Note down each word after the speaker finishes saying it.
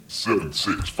7,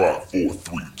 6, 5, 4,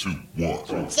 3, 2, 1. You'll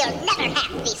never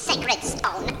have the sacred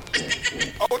stone.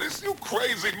 Oh, this you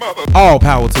crazy mother. All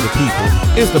power to the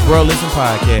people. It's the Bro Listen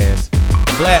Podcast.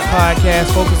 A black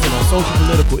podcast focusing on social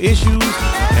political issues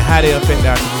and how they affect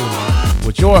our community.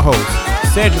 With your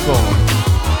hosts, Cedric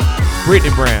Owens,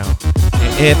 Brittany Brown,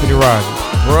 and Anthony Rogers.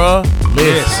 Bruh,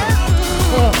 listen.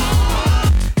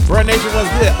 Bruh Nation was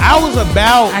good. I was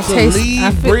about to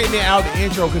leave Brittany out the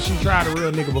intro because she tried a real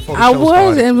nigga before the show started. I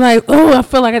was, and like, oh, I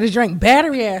feel like I just drank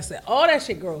battery acid. All that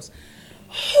shit gross.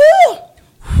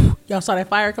 Y'all saw that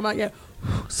fire come out yet?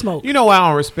 Smoke. You know why I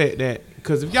don't respect that?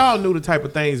 Because if y'all knew the type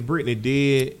of things Brittany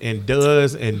did and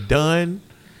does and done,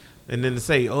 and then to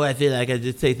say, oh, I feel like I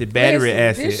just tasted battery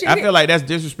acid. I feel like that's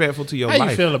disrespectful to your life. How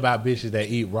you feel about bitches that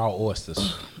eat raw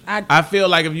oysters? I feel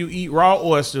like if you eat raw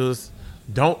oysters,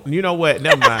 don't, you know what?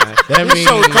 Never mind. That this means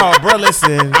show's called Bro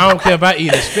Listen. I don't care about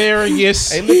eating asparagus.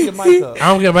 Hey, look at your mic up. I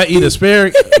don't care about eating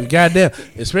asparagus. Goddamn,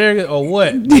 asparagus or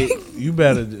what? You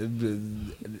better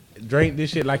drink this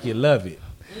shit like you love it.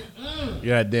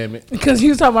 God damn it. Because you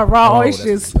was talking about raw Oh,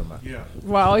 oysters. Yeah.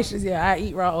 Raw oysters, yeah. I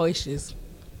eat raw oysters.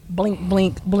 Blink,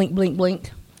 blink, blink, blink,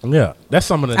 blink. Yeah, that's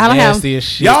some of the I don't have- nastiest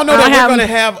shit. Y'all know that I we're going to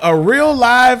have a real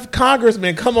live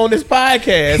congressman come on this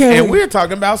podcast, and we're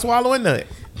talking about swallowing nut.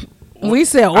 We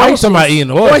said oysters. I was talking about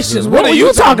eating oysters. What are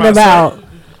you talking about?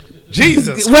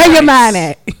 Jesus Where your Christ. mind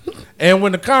at? And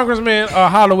when the congressman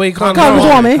Holloway comes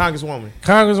Congresswoman.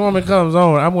 Congresswoman. comes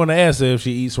on, I'm going to ask her if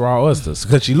she eats raw oysters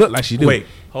because she look like she do. Wait,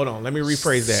 hold on. Let me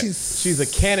rephrase that. She's a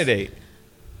candidate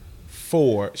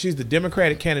she's the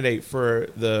Democratic candidate for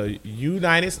the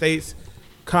United States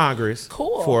Congress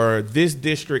for this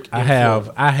district. I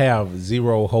have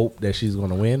zero hope that she's going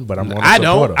to win, but I'm going to I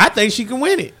support don't. her. I think she can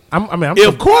win it. I'm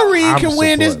If Corrine I'm can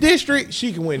win this supporting. district,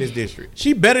 she can win this district.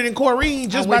 She better than Corrine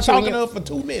just I'm by with you when talking to you- her for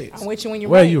 2 minutes. I'm with you when you're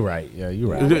Well, right. you're right. Yeah, you're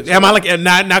right. Am I like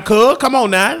not cuz? Come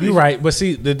on now. You're right. But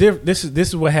see, this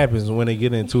is what happens when they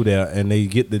get into there and they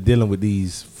get to dealing with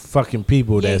these fucking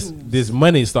people. This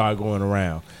money start going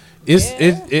around.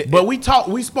 But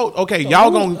we spoke. Okay, y'all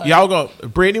gonna.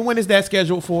 Brittany, when is that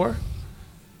scheduled for?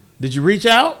 Did you reach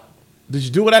out? Did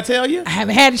you do what I tell you? I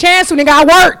haven't had a chance when they got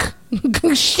work.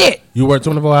 Shit. You work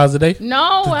 24 hours a day?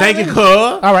 No. Thank you, cuz.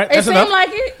 All right, It that's seemed enough. like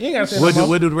it. You ain't gotta say We'll no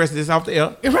more. do the rest of this off the air.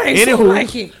 Right, it seemed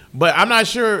like it. But I'm not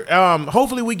sure.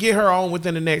 Hopefully, we get her on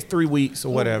within the next 3 weeks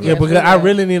or whatever. Yeah, because I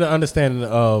really need an understanding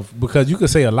of, because you can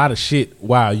say a lot of shit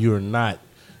while you're not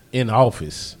in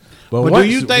office. But once-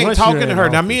 do you think once talking you're to in her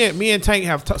now? office- Me and Tank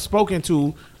have spoken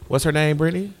to what's her name,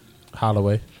 Brittany?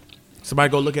 Holloway. Somebody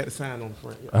go look at the sign on the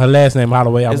front. Her last name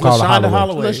Holloway. I'm It's calling her LaShonda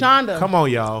Holloway. Holloway. LaShonda. Come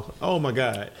on, y'all. Oh my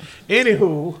God.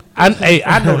 Anywho,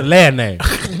 I know the last name.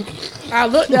 I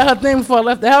looked at her thing before I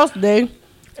left the house today.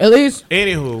 At least.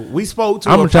 we spoke to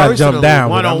I'm her gonna try to jump personally, down,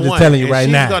 but I'm one-on-one, just telling you and right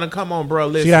she's now. gonna come on, bro.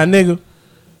 Listen, She got a nigga.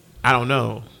 I don't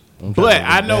know, I'm but trying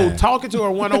to I know die. talking to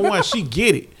her one-on-one, she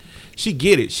get it. She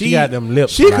get it. She got them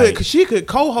lips She right. could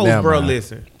co-host, Never bro. mind.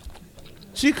 Listen,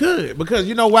 she could, because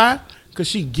you know why? Because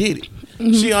she get it.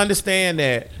 She understand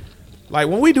that. Like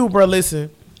when we do, bro.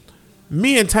 Listen,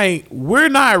 me and Tank, we're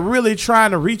not really trying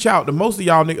to reach out to most of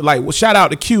y'all niggas. Like, well, shout out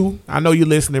to Q. I know you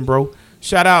listening, bro.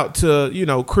 Shout out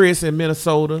to Chris in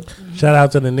Minnesota. Shout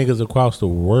out to the niggas across the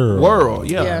world.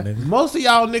 Yeah. Yeah. Most of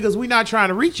y'all niggas, we not trying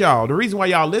to reach y'all. The reason why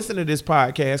y'all listen to this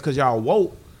podcast because y'all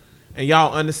woke and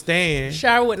y'all understand.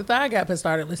 Shira with the thigh gap has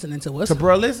started listening to us. To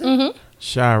bro, listen.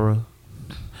 Shira,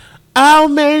 I'll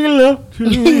make love to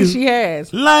you She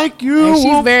has. like you. And she's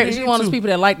want very. me She's one of those to. people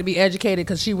that like to be educated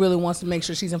because she really wants to make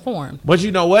sure she's informed. But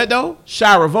you know what though?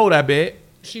 Shira vote, I bet.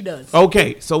 She does.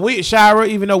 Okay, so Shira,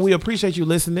 even though we appreciate you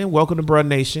listening, welcome to Bruh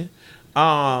Nation.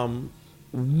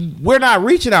 We're not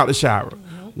reaching out to Shira.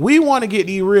 We want to get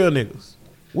these real niggas.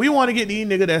 We want to get these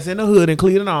niggas that's in the hood in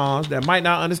Cleveland Arms that might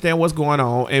not understand what's going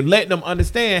on and let them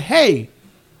understand, hey,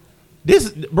 this,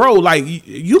 bro, like,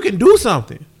 you can do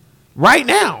something right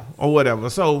now or whatever.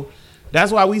 So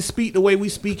that's why we speak the way we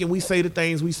speak and we say the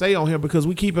things we say on here because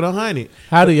we keep it 100.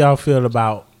 How do y'all feel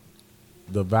about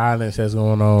the violence that's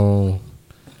going on?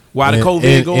 While the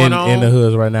COVID going on. in the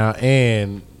hoods right now,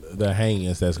 and the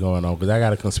hangings that's going on? Because I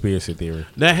got a conspiracy theory.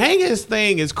 The hangings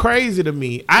thing is crazy to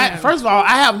me. First of all,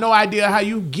 I have no idea how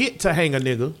you get to hang a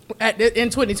nigga In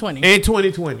 2020. in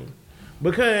 2020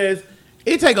 because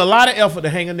it take a lot of effort to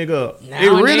hang a nigga up. It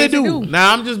Nowadays really it do. do.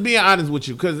 Now I'm just being honest with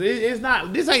you because it's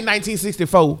not. This ain't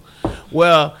 1964.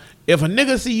 Well, if a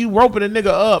nigga see you roping a nigga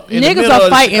up, in the Niggas middle are of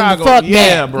fighting Chicago, fuck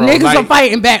yeah, back. bro. Niggas like, are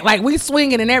fighting back. Like we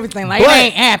swinging and everything. Like But- it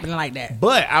ain't happening like that.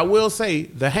 But I will say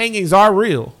the hangings are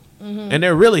real and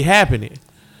they're really happening.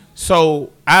 So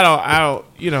I don't.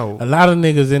 A lot of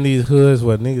niggas in these hoods,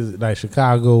 where niggas like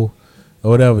Chicago,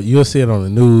 or whatever, you'll see it on the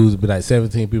news, be like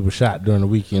 17 people shot during the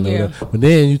weekend or Yeah. whatever. But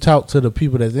then you talk to the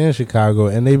people that's in Chicago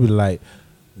and they be like,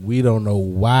 we don't know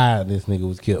why this nigga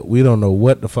was killed. We don't know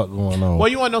what the fuck going on. Well,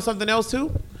 you want to know something else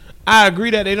too? I agree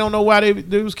that they don't know why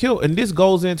they was killed, and this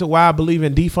goes into why I believe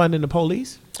in defunding the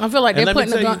police. I feel like And they're let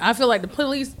me putting the tell gun. I feel like the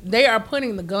police, they are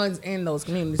putting the guns in those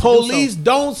communities. to do so. Police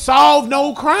don't solve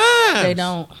no crimes. They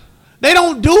don't. They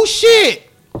don't do shit.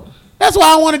 That's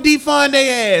why I want to defund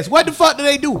their ass. What the fuck do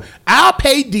they do? I'll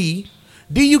pay D.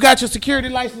 D, you got your security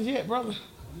license yet, brother?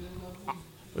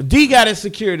 D got his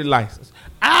security license.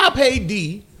 I'll pay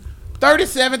D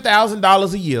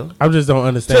 $37,000 a year I just don't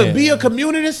understand. to be a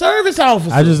community service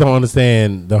officer. I just don't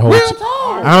understand the whole. Real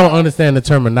talk. I don't understand the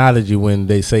terminology when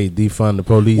they say defund the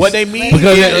police. What they mean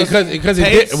because is because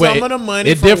take some of the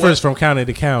money it from differs what- from county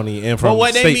to county and from But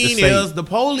what state they to mean state. is the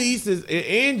police is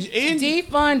in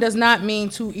Defund does not mean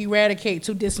to eradicate,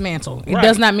 to dismantle. It Right.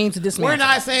 does not mean to dismantle. We're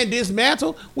not saying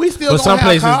dismantle. We still but gonna some have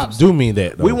places cops. do mean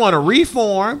that. Though. We want to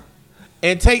reform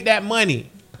and take that money.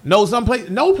 No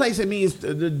place it means.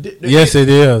 Yes, it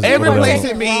is. Every Whatever. place it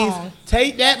Wrong. means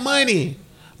take that money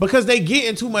because they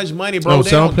getting too much money, bro. No, They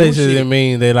some don't do places shit. it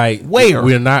mean they like Where?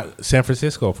 we're not San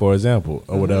Francisco, for example,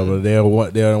 or whatever. They'll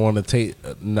want to take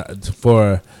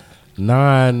for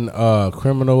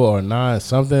non-criminal or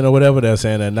non-something or whatever. They're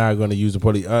saying they're not going to use the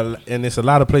police, and it's a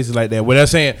lot of places like that where they're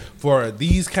saying for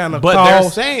these kind of But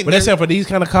calls. they're But they're saying for these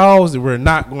kind of calls, we're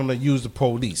not going to use the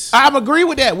police. I agree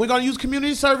with that. We're gonna use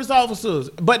community service officers,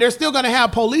 but they're still gonna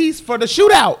have police for the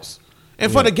shootouts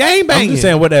and for the game I'm banging. just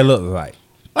saying what that looks like,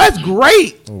 That's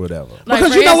great. or whatever. Like,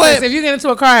 Because for you know instance, what? if you get into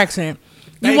a car accident,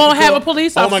 you Thank won't you, have Phil. a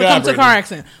police Oh my officer God, come to a car Brittany.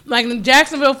 accident. Like in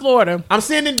Jacksonville, Florida. I'm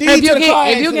sending D If to you, the car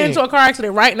if you get accident. into a car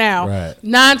accident right now, Right.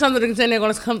 9 times out of 10 they're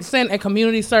going to send a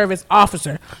community service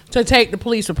officer to take the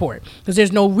police report because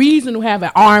there's no reason to have an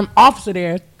armed officer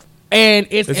there, and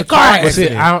it's a car But see,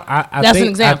 accident. I That's an think,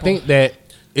 example. I think that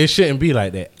it shouldn't be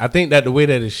like that. I think that the way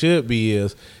that it should be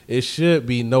is it should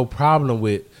be no problem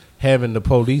with having the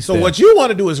police. So there. what you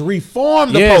want to do is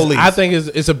reform the Yes, police. I think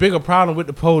it's a bigger problem with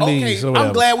the police. Okay, or I'm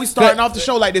whatever. glad we starting off the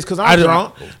show like this because I I'm don't-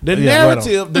 drunk. The Yeah, right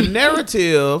on.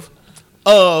 narrative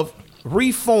of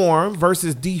reform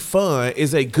versus defund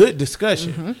is a good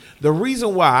discussion. Mm-hmm. The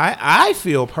reason why I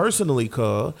feel personally,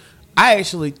 I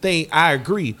actually think I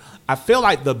agree. I feel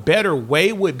like the better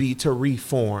way would be to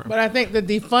reform. But I think the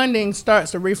defunding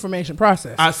starts the reformation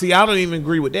process. I don't even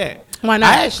agree with that. Why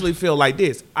not? I actually feel like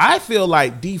this. I feel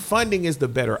like defunding is the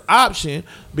better option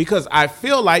because I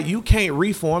feel like you can't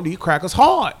reform these crackers'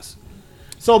 hearts.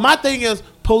 So my thing is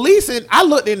policing. I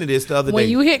looked into this the other when day.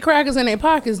 you hit crackers in their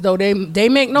pockets, though, they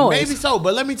make noise. Maybe so,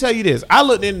 but let me tell you this. I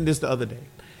looked into this the other day,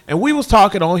 and we was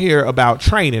talking on here about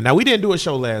training. Now we didn't do a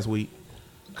show last week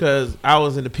because I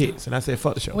was in the pits, and I said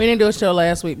fuck the show. We didn't do a show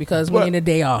last week because we What? needed a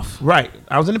day off. Right.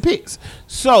 I was in the pits.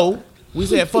 So we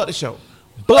said fuck the show.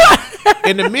 But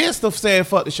in the midst of saying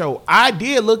fuck the show, I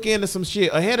did look into some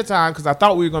shit ahead of time because I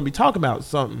thought we were going to be talking about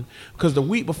something. Because the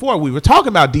week before we were talking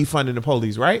about defunding the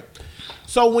police, right?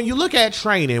 So when you look at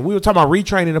training, we were talking about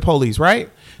retraining the police, right?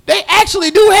 They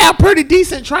actually do have pretty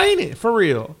decent training, for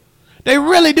real. They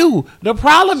really do. The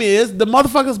problem is the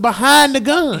motherfuckers behind the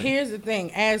gun. Here's the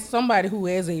thing. As somebody who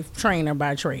is a trainer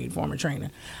by trade, former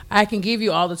trainer, I can give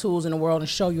you all the tools in the world and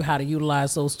show you how to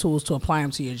utilize those tools to apply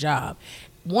them to your job.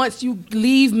 Once you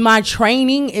leave my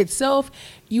training itself,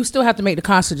 you still have to make the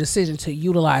conscious decision to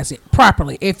utilize it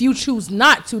properly. If you choose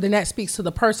not to, then that speaks to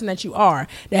the person that you are.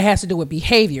 That has to do with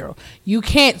behavioral. You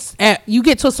can't. You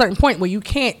get to a certain point where you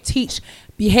can't teach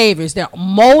behaviors. They're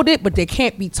molded, but they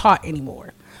can't be taught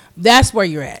anymore. That's where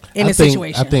you're at in a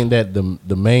situation. I think that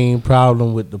the main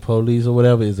problem with the police or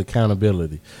whatever is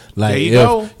accountability. Like There you if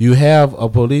go. you have a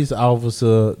police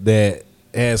officer that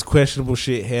has questionable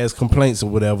shit, has complaints or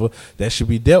whatever, that should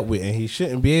be dealt with, and he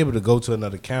shouldn't be able to go to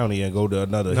another county and go to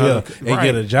another hill and right.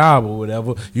 get a job or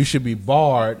whatever. You should be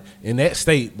barred in that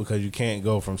state because you can't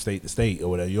go from state to state or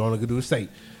whatever. You only can do a state.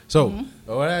 So,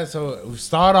 so we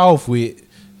start off with,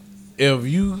 if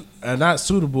you are not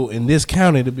suitable in this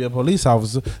county to be a police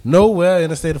officer, nowhere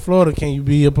in the state of Florida can you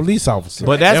be a police officer.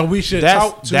 But that's- and we should that's-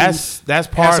 talk to that's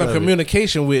have part some of it.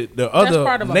 communication with the other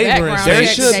part of a neighboring background There check.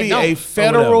 states. should They be don't. a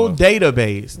federal whatever.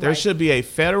 database. There should be a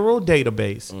federal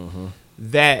database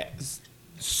that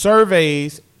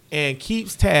surveys and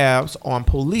keeps tabs on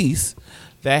police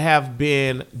that have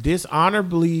been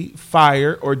dishonorably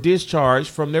fired or discharged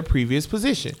from their previous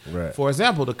position. Right. For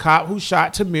example, the cop who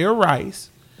shot Tamir Rice,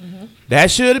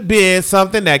 that should have been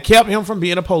something that kept him from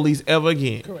being a police ever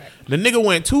again. Correct. The nigga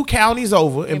went 2 counties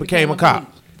over and became a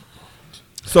cop.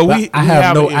 So I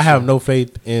have an issue. no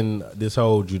faith in this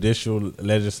whole judicial,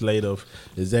 legislative,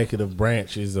 executive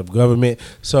branches of government.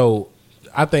 So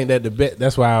I think that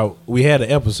that's why we had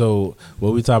an episode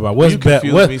where we talk about what's You better.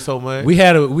 confuse me so much. We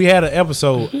had an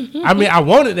episode. I mean, I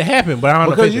want it to happen, but I don't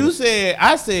know Because you said,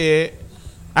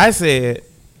 I said,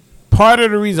 part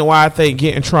of the reason why I think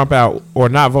getting Trump out or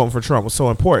not voting for Trump was so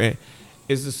important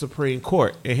is the Supreme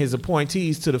Court and his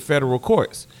appointees to the federal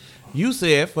courts. You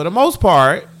said, for the most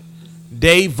part,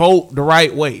 they vote the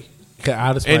right way.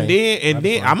 I'll explain. And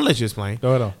then I'm gonna let you explain. Go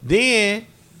ahead on. Then,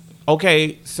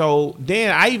 okay, so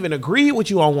then I even agreed with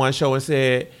you on one show and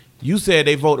said, you said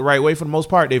they vote the right way for the most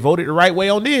part. They voted the right way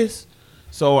on this.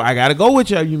 So I got to go with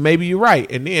you. Maybe you're right.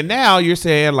 And then now you're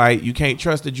saying, like, you can't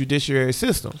trust the judiciary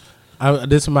system.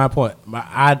 This is my point.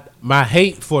 My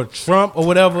hate for Trump or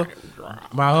whatever,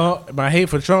 my hate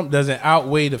for Trump doesn't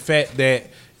outweigh the fact that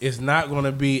it's not going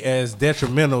to be as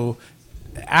detrimental,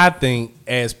 I think,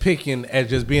 as picking as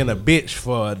just being a bitch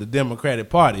for the Democratic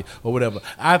Party or whatever.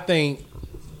 I think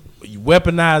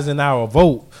weaponizing our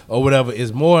vote or whatever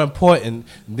is more important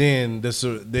than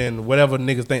whatever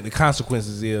niggas think the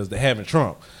consequences is to having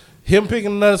Trump. Him picking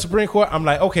another Supreme Court, I'm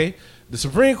like, okay, the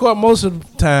Supreme Court most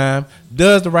of the time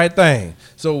does the right thing.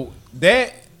 So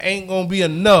that ain't gonna be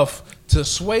enough to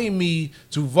sway me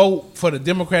to vote for the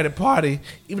Democratic Party,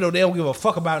 even though they don't give a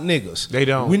fuck about niggas. They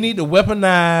don't. We need to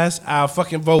weaponize our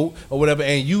fucking vote or whatever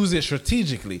and use it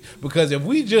strategically. Because if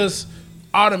we just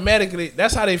automatically,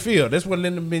 that's how they feel. That's what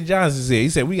Lyndon B. Johnson said. He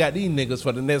said, we got these niggas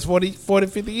for the next 40,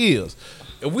 50 years.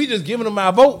 If we just giving them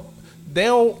our vote,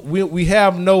 we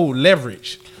have no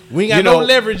leverage. We ain't got no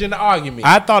leverage in the argument.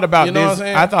 I thought about You know what I'm this.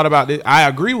 saying? I thought about this. I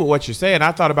agree with what you're saying.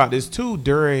 I thought about this too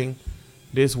during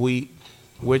this week,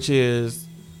 which is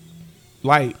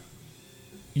like,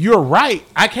 you're right.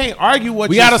 I can't argue what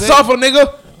We you got to said. suffer,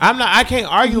 nigga. I can't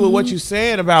argue with what you're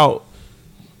saying about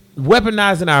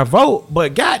weaponizing our vote,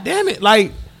 but god damn it,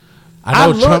 like,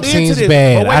 I know Trump seems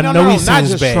bad. But wait, I know he not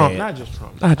seems just bad. Trump, not just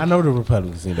Trump. I know the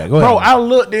Republicans seem bad. Go Bro, ahead. I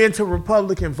looked into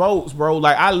Republican votes, bro.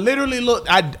 Like, I literally looked.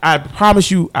 I promise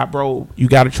you, bro, you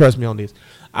got to trust me on this.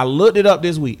 I looked it up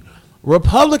this week.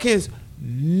 Republicans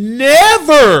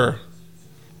never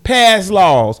pass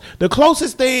laws. The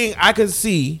closest thing I could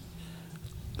see,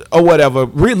 or whatever,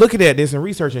 looking at this and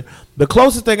researching, the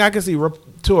closest thing I could see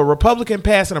to a Republican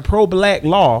passing a pro-black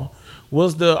law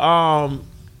was the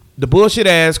bullshit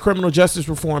ass criminal justice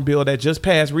reform bill that just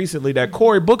passed recently that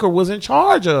Cory Booker was in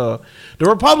charge of. The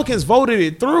Republicans voted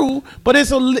it through, but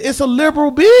it's a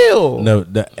liberal bill. No,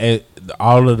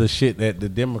 all of the shit that the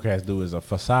Democrats do is a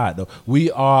facade, though.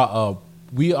 We are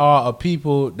a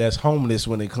people that's homeless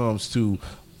when it comes to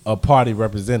a party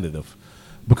representative,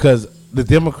 because the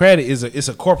Democratic it's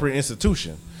a corporate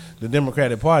institution. The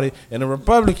Democratic Party and the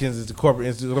Republicans is the corporate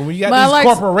institution. When you got these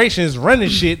corporations running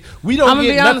shit, we don't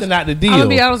get nothing out the deal. I'm gonna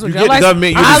be honest with you. You get the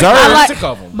government you deserve. Sick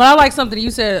of them. But I like something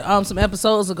you said some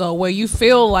episodes ago where you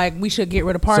feel like we should get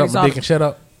rid of parties. Something they can shut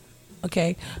up.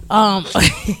 Okay.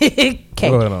 Okay.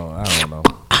 Go ahead on. I don't know.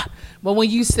 But when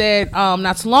you said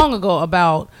not too long ago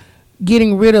about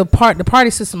getting rid of the party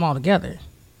system altogether,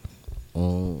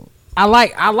 I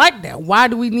like that. Why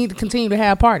do we need to continue to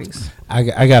have parties?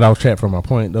 I got off track from my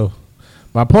point though.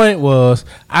 My point was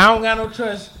I don't got no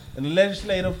trust in the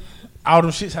legislative. All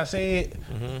them shits I said.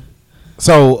 Mm-hmm.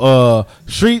 So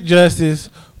street justice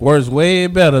works way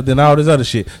better than all this other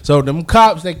shit. So them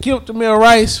cops that killed Tamir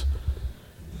Rice,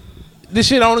 this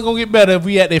shit only gonna get better if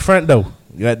we at their front door.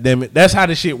 God damn it, that's how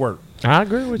this shit work. I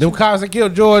agree with Them cops that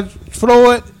killed George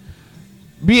Floyd,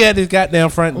 be at this goddamn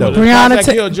front door. Breonna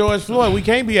killed George Floyd. We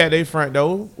can't be at their front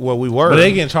door. Well, we were. But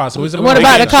they getting charged. So what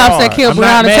about the cops that killed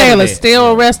Breonna Taylor?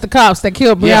 Still arrest the cops that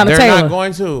killed Breonna Taylor. They're not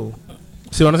going to.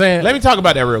 See what I'm saying? Let me talk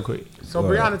about that real quick. So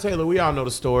Breonna Taylor, we all know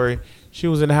the story. She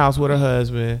was in the house with her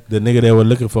husband. The nigga they were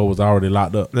looking for was already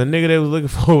locked up. The nigga they was looking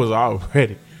for was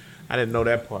already. I didn't know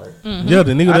that part. Mm-hmm. Yeah,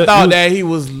 the nigga. I thought that he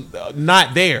was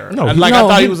not there. No, I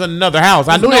thought he was in another house.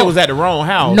 I knew they was at the wrong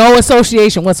house. No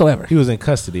association whatsoever. He was in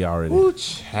custody already.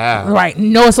 Right,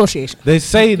 no association. They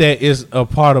say that it's a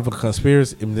part of a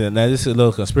conspiracy. Now this is a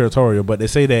little conspiratorial, but they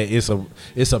say that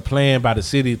it's a plan by the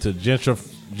city to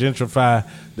gentrify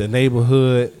the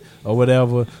neighborhood or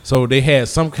whatever. So they had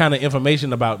some kind of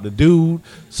information about the dude,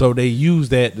 so they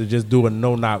used that to just do a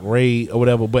no-knock raid or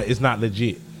whatever. But it's not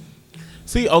legit.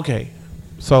 See, okay.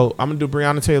 So I'm gonna do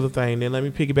Breonna Taylor thing, then let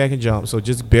me piggyback and jump. So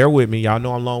just bear with me. Y'all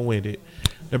know I'm long-winded.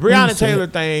 The Breonna Taylor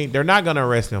thing, they're not gonna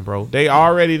arrest him, bro. They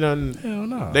already done. Hell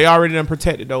no. They already done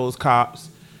protected those cops.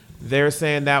 They're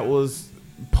saying that was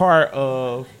part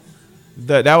of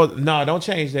that was no. Don't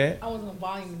change that. I was gonna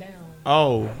volume down.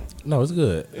 Oh, No, it's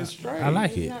good. It's straight. I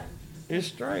like it. it's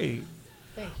straight.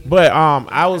 But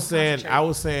I was saying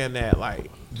that like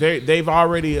they've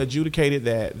already adjudicated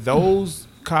that those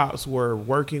cops were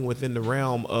working within the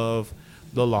realm of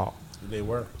the law. They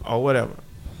were. Or whatever,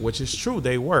 which is true.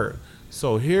 They were.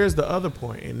 So here's the other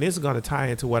point, and this is going to tie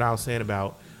into what I was saying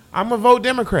about I'm going to vote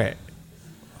Democrat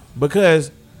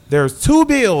because there's 2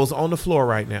 bills on the floor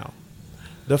right now.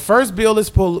 The first bill is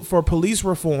for police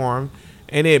reform,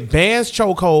 and it bans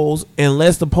chokeholds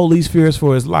unless the police fears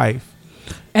for his life.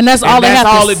 And that's all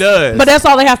it does. But that's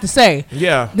all they have to say.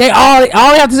 Yeah.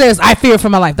 All they have to say is, I fear for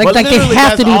my life. Like they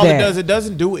have to do all that. It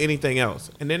doesn't do anything else.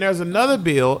 And then there's another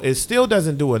bill. It still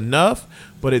doesn't do enough,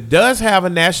 but it does have a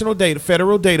federal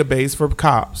database for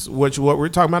cops, which what we were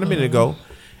talking about a minute ago.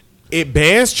 It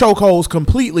bans chokeholds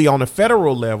completely on a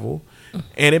federal level,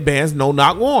 and it bans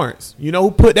no-knock warrants. You know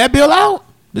who put that bill out?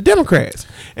 The Democrats.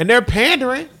 And they're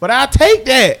pandering, but I'll take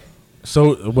that.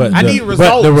 So what? I need results.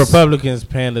 But the Republicans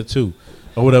pander too.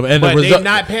 Or whatever. And but they're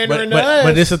not pandering to us.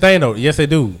 But this is the thing, though. Yes, they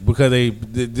do, because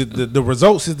the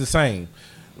results is the same.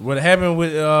 What happened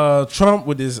with Trump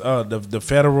with this the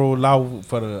federal law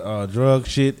for the drug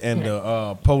shit and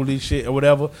the police shit or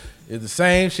whatever is the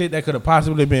same shit that could have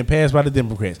possibly been passed by the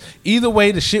Democrats. Either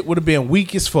way, the shit would have been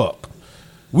weak as fuck.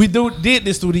 We did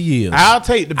this through the years. I'll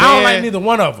take the ban. I don't like neither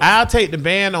one of them. I'll take the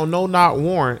ban on no-knock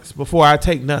warrants before I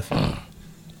take nothing.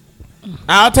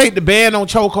 I'll take the ban on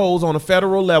chokeholds on a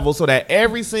federal level so that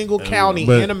every single county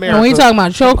in America. When we talking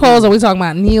about chokeholds, or we talking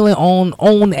about kneeling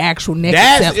on the actual neck?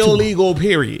 That's illegal.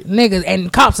 Period. Niggas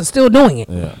and cops are still doing it.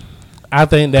 Yeah, I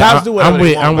think that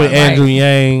I'm with Andrew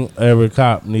Yang. Every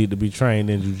cop need to be trained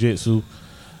in jiu-jitsu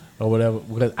or whatever,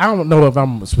 because I don't know if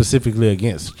I'm specifically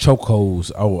against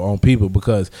chokeholds on people,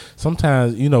 because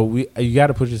sometimes you got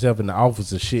to put yourself in the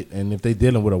office of shit, and if they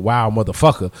dealing with a wild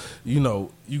motherfucker,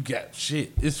 you got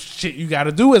shit. It's shit you got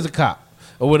to do as a cop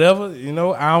or whatever.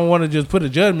 I don't want to just put a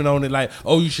judgment on it like,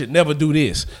 oh, you should never do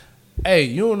this. Hey,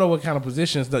 you don't know what kind of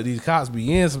positions that these cops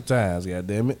be in sometimes. God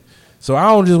damn it. So I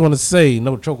don't just want to say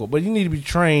no chokehold, but you need to be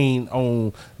trained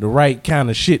on the right kind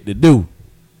of shit to do.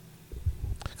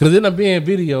 Because there being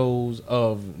videos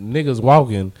of niggas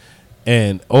walking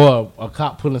or a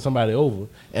cop pulling somebody over,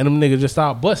 and them niggas just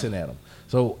start busting at them.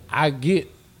 So I get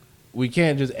we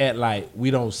can't just act like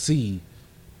we don't see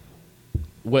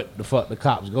what the fuck the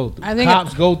cops go through. I think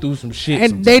cops go through some shit.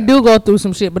 And they do go through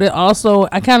some shit, but it also,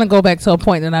 I kind of go back to a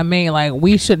point that I made, like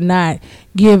we should not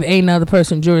give another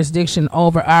person jurisdiction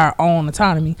over our own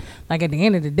autonomy. Like at the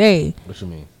end of the day. What you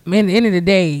mean? At the end of the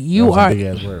day, you are. Big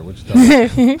ass word. What you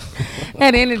talking about?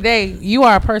 At the end of the day, you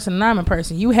are a person and I'm a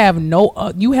person. You have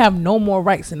no more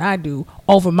rights than I do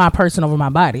over my person, over my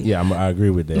body. Yeah, I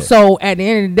agree with that. So at the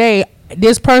end of the day,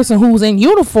 this person who's in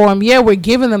uniform, yeah, we're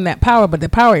giving them that power, but the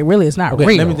power really is not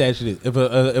real. Let me ask you this: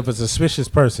 if a suspicious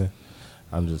person,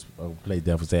 I'll play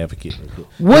devil's advocate.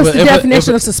 What's the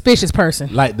definition of suspicious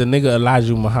person? Like the nigga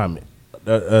Elijah Muhammad.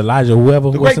 Elijah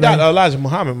whoever. The great Dr. Elijah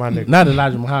Muhammad, my nigga. Not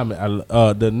Elijah Muhammad.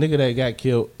 The nigga that got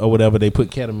killed or whatever, they put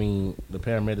ketamine, the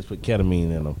paramedics put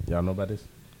ketamine in him. Y'all know about this?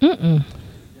 Mm-mm.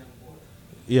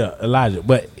 Yeah, Elijah.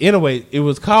 But anyway, it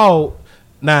was called,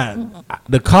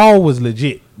 the call was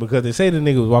legit because they say the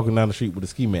nigga was walking down the street with a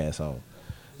ski mask on.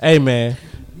 Hey, man.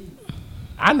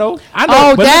 I know.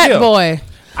 Oh, that boy.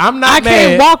 I'm not I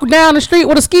can't walk down the street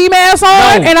with a ski mask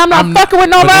on and I'm not fucking with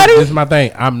nobody. This is my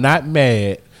thing. I'm not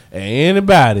mad at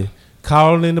anybody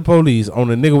calling in the police on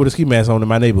a nigga with a ski mask on in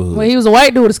my neighborhood. Well, he was a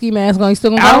white dude with a ski mask on. He's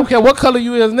still gonna I don't care what color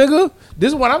you is, nigga. This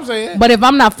is what I'm saying. But if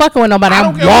I'm not fucking with nobody,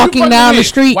 I'm walking down the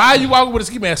street. Why are you walking with a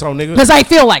ski mask on, nigga? Because I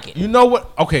feel like it. You know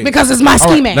what? Okay. Because it's my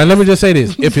ski mask. Now let me just say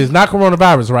this: if it's not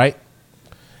coronavirus, right,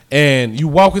 and you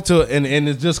walk into and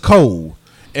it's just cold,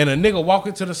 and a nigga walk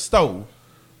into the store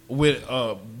with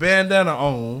a bandana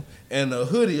on and a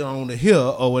hoodie on the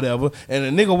hill or whatever, and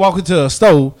a nigga walk into a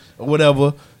store or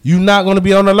whatever, you not gonna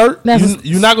be on alert.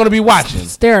 You're not gonna be watching.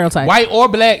 Stereotype. White or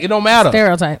black, it don't matter.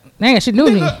 Stereotype. Dang, she knew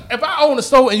me. If I own a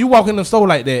store and you walk in the store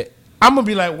like that, I'm gonna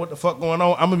be like, what the fuck going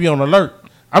on? I'm gonna be on alert.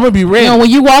 I'm gonna be ready. When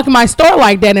you walk in my store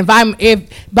like that, if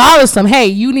bothersome, hey,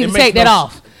 you need to take that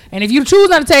off. And if you choose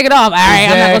not to take it off, all right,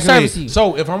 I'm not gonna service you.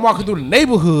 So if I'm walking through the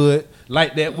neighborhood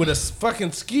like that with a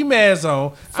fucking ski mask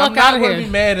on, I'm not gonna be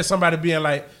mad at somebody being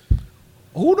like,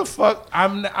 who the fuck? I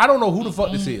don't know who the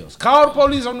fuck this is. Call the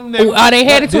police on them niggas. Are they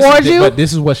headed towards you? But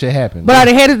this is what should happen. But are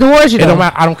they headed towards you? It don't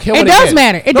matter. I don't care what it does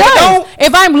matter. It does.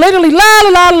 If I'm literally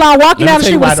walking down the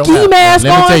street with a ski mask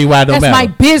on, let me tell you why it don't that's matter.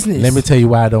 my business. Let me tell you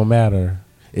why it don't matter.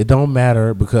 It don't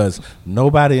matter because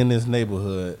nobody in this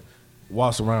neighborhood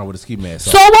walks around with a ski mask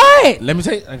on. So what? Let me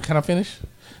tell you. Can I finish?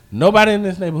 Nobody in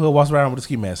this neighborhood walks around with a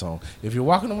ski mask on. If you're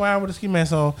walking around with a ski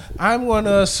mask on, I'm going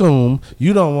to assume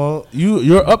you don't want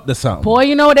you're up to something. Boy,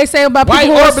 you know what they say about White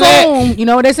people who or assume. black. You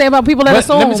know what they say about people that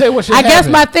assume. Let me tell you what should I guess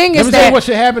happen. my thing Let is me tell you that what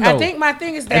should happen, I though. think my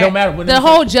thing is It that don't matter what the they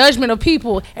whole say. judgment of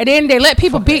people, and then they let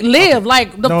people live.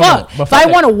 Like the No, fuck. but If fuck I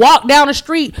that. want to walk down the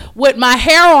street with my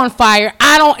hair on fire,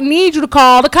 I don't need you to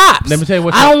call the cops. Let me tell you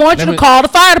what I should- don't want you let to me- call the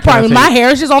fire Can I department. tell My you- hair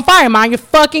is just on fire. Mind your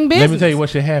fucking business. Let me tell you what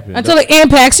should happen. Until it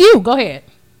impacts you. Go ahead.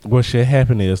 What should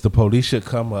happen is the police should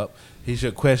come up. He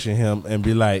should question him and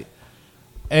be like,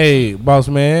 "Hey, boss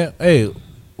man, hey,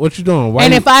 what you doing? Why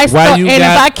And you, if I why you and if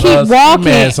got I a keep ski walking,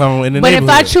 mask on in the but if I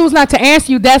neighborhood?" choose not to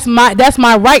answer you, that's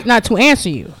my right not to answer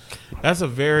you. That's a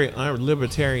very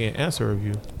unlibertarian answer of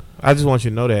you. I just want you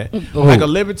to know that. Who? Like a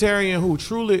libertarian who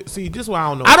truly see this is why I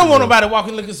don't know. I don't want people. nobody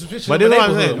walking looking suspicious. But in this the is what I'm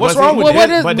neighborhood. saying. What's But wrong see, with Well, that?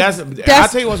 what is- But that's- I'll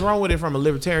tell you what's wrong with it from a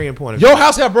libertarian point of view. Your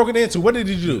house got broken into. What did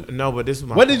you do? No, but this is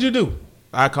my What did you do?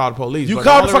 I called the police. You but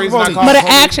called the the only fucking reason I police. called But the an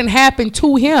police- action happened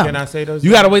to him. Can I say those?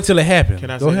 You got to wait till it happened.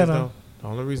 Can I Go say ahead. this on. though? The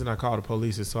only reason I called the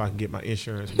police is so I can get my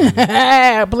insurance money.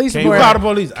 Police Can't You report. call the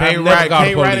police. I've Can't never write called the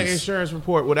an police. insurance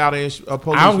report without a police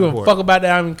I don't give a report. fuck about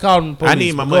that. I even called the police. I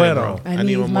need my but money, go ahead bro. on. I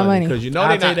need my money. because you know I'll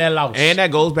they take not, that loss. and that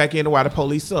goes back into why the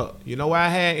police suck. You know why I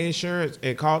had insurance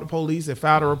and called the police and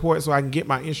filed a report so I can get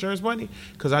my insurance money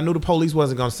because I knew the police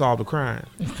wasn't going to solve the crime.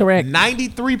 Correct.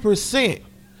 93%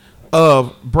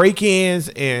 of break-ins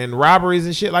and robberies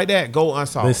and shit like that go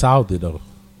unsolved. They solved it though.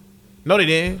 No, they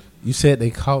didn't. You said they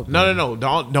caught. No.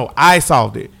 No, I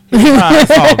solved it. Here's how I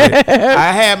solved it.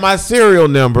 I had my serial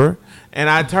number and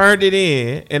I turned it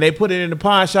in and they put it in the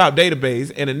pawn shop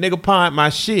database and a nigga pawned my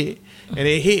shit and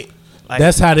it hit. Like,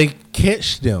 That's how they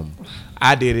catch them.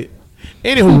 I did it.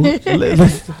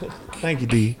 Anywho, thank you,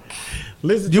 D.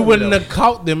 Listen, You to wouldn't me, have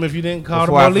caught them if you didn't call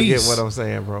though, before the I police. forget what I'm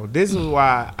saying, bro. This is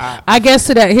why I guess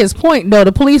to his point though,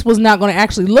 the police was not going to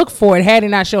actually look for it had it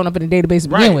not shown up in the database to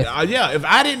begin with. Yeah, if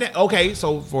I didn't, okay,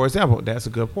 so for example, that's a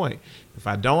good point. If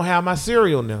I don't have my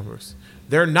serial numbers,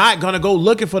 they're not gonna go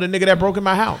looking for the nigga that broke in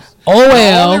my house. Oh,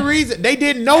 well. The only reason they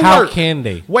did no How work. can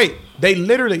they? Wait, they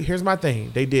literally. Here's my thing.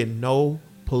 They did no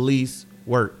police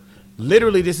work.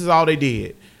 Literally, this is all they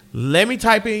did. Let me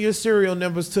type in your serial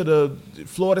numbers to the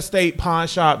Florida State Pawn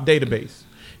Shop database.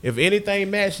 If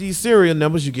anything match these serial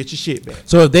numbers, you get your shit back.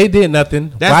 So if they did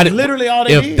nothing, That's literally all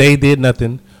they if did. If they did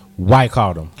nothing, why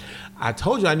call them? I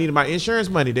told you I needed my insurance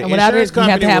money. The And without insurance it, you have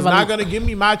company to have was a- not going to give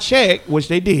me my check, which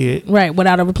they did, Right,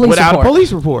 without a police without report. a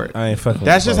police report. I ain't fucking.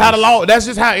 That's with just how the police. law. That's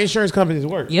just how insurance companies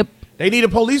work. Yep. They need a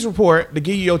police report to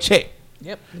give you your check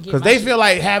Yep. because they feel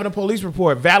like having a police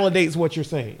report validates what you're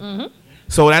saying. Mm-hmm.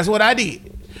 So that's what I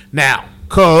did. Now,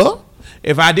 cuz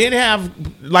if I didn't have,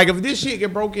 like, if this shit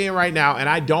get broke in right now and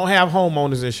I don't have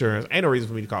homeowners insurance, ain't no reason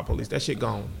for me to call police. That shit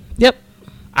gone. Yep.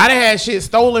 I done had shit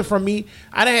stolen from me.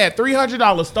 I done had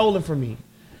 $300 stolen from me.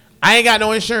 I ain't got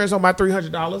no insurance on my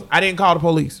 $300. I didn't call the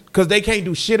police because they can't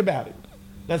do shit about it.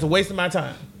 That's a waste of my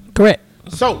time. Correct.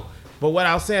 So, but what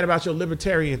I was saying about your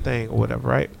libertarian thing or whatever,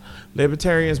 right?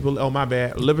 Libertarians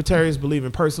believe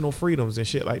in personal freedoms and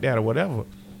shit like that or whatever.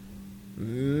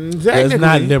 That's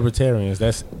not libertarians.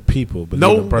 That's people. believe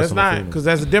No, in that's personal not. freedom. Because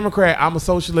as a Democrat, I'm a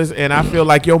socialist, and I feel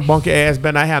like your bunker ass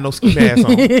better not have no ski mask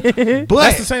on. That's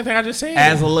But the same thing I just said.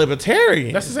 as a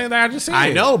libertarian, That's the same thing I just said.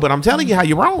 I know, but I'm telling you how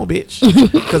you're wrong, bitch.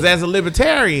 Because as a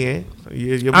libertarian,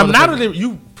 you're I'm not a.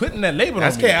 You putting that label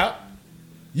That's on me. cap.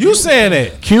 You saying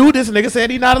that? Q, this nigga said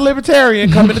he not a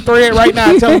libertarian. Come in the thread right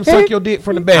now and tell him suck your dick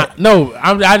from the back. No,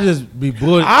 I just be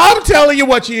bull. I'm telling you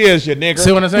what you is, you nigga.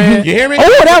 See what I'm saying? You hear me?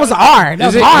 Oh, that was hard. That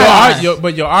Is was it- hard.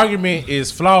 but your argument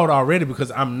is flawed already because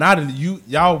I'm not a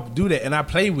y'all do that and I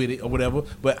play with it or whatever,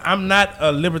 but I'm not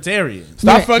a libertarian.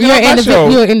 Stop fucking up my show.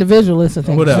 You're an individualist, I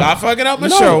think. Whatever. Stop fucking up my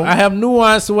No, show. I have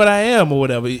nuance to what I am or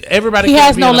whatever. Everybody He can't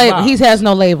has be no in a label. box. He has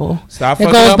no label. Stop That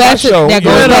fucking goes up my back to show. that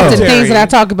You're goes a back to the libertarian. things that I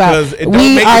talk about. 'Cause it don't We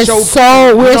make the are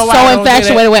show- we're You know why I so don't say that?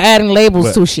 infatuated with adding labels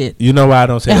But to shit You know why I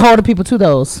don't say and that? holding people to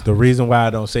those. The reason why I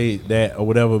don't say that or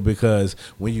whatever, because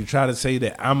when you try to say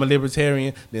that I'm a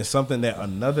libertarian, then something that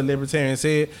another libertarian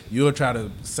said, you'll try to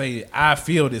say I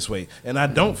feel this way, and I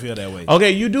don't feel that way.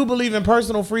 Okay, you do believe in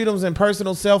personal freedoms and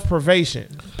personal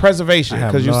preservation, I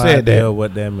have because you no said idea that.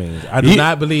 what that means. I do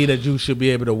not believe that you should be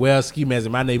able to wear ski masks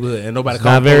in my neighborhood and nobody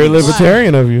Not very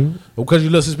libertarian of you. Because you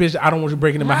look suspicious. I don't want you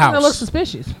breaking in my That looks house.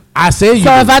 suspicious. I said you.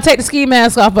 So do. if I take the ski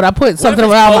mask off, but I put something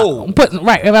it's around cold?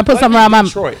 my if I put What something if around my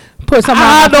Detroit? put something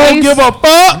I around my don't face, give a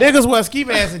fuck. Niggas wear ski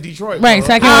masks in Detroit. right? bro.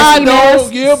 So I I can't wear don't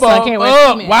ski give masks. So I a can't wear fuck.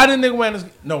 ski masks. Why didn't nigga wear this?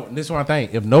 No, this is one thing.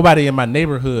 If nobody in my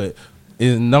neighborhood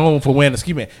is known for wearing a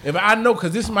ski mask, if I know,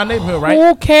 because this is my neighborhood, right?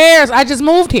 Who cares? I just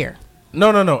moved here.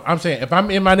 No. I'm saying if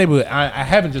I'm in my neighborhood, I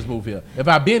haven't just moved here. If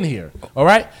I've been here, all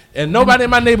right, and nobody in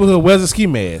my neighborhood wears a ski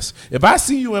mask. If I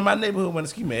see you in my neighborhood wearing a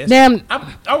ski mask, Damn. I'm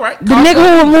all right. The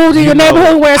nigga who moved in your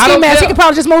neighborhood wearing a I ski don't mask, he care. could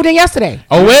probably just moved in yesterday.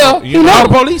 Oh well, You you know. call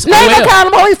the police. No, Oh, you well. not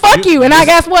calling the police. Fuck you. And I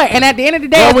guess what? And at the end of the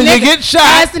day, Well, as when the you nigga- get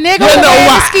shot, as the nigga you who know wears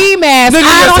why. the ski mask, Nigga I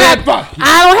just don't said, have. "Fuck you."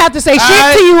 I don't have to say shit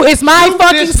I- to you. It's my you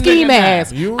fucking this ski nigga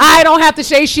mask. now. You- I don't have to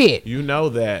say shit. You know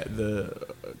that the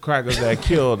crackers that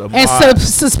killed And Ahmaud,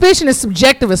 suspicion is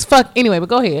subjective as fuck. Anyway, but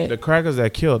go ahead. the crackers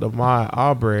that killed Ahmaud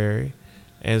Arbery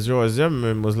and George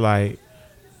Zimmerman was like,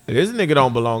 this nigga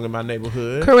don't belong in my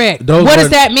neighborhood. Correct. Those What were- does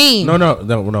that mean? No.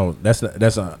 That's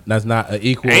not an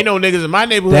equal. Ain't no niggas in my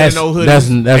neighborhood That's- in no hoodies. that's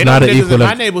Ain't not no an niggas equal in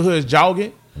my of- neighborhood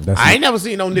jogging. That's I not- ain't never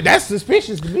seen no nigga. That's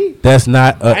suspicious to me. That's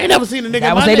not. I ain't never seen a nigga That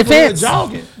in was my their neighborhood defense.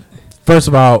 jogging. First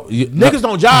of all, Niggas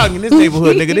don't jog in this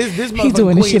neighborhood, nigga. This He's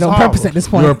doing this shit on purpose at this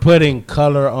point. You're putting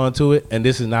color onto it, and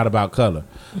this is not about color.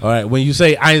 All right. When you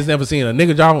say I ain't never seen a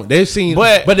nigga jogging, they've seen,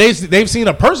 But- they've seen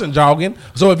a person jogging.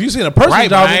 So if you've seen a person Right,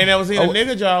 but jogging, I ain't never seen a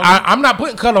nigga jogging. I'm not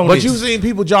putting color on But this. you seen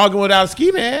people jogging without a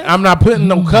ski mask. I'm not putting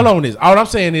no color on this. All I'm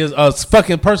saying is a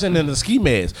fucking person in a ski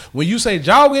mask. When you say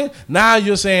jogging, now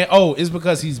you're saying, oh, it's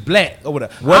because he's black or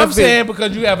whatever. What I'm if saying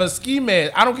because you have a ski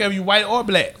mask. I don't care if you white or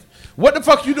black. What the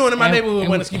fuck you doing in my neighborhood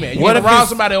wearing a ski mask? You what gonna if rob it's-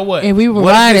 somebody or what? And we were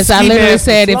What if lying. his I ski literally mask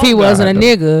said is if he long wasn't a guy,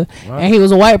 nigga and he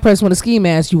was a white person with a ski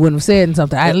mask, you wouldn't have said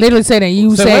something. I literally said that.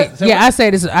 You Say said, what? Say yeah, what?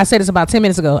 I said this about 10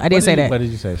 minutes ago. I did say that. What did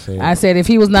you say? Say I said if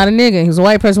he was not a nigga and he was a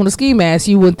white person with a ski mask,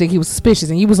 you wouldn't think he was suspicious.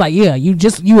 And you was like, yeah,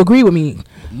 you agree with me.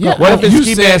 Yeah. What if his you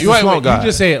ski said, mask is you, wait, smoke you guy?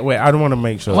 just said, wait, I don't want to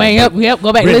make sure. Wait, yep,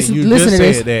 go back. Brittany, Listen you to just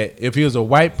this. said that if he was a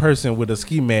white person with a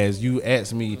ski mask, you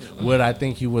asked me would I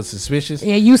think he was suspicious?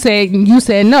 Yeah, you said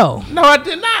no. No, I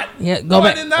did not. Yeah, no, go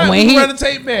back. I did not. When You he run the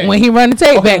tape back. When he run the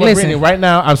tape back, well, listen. Brittany, right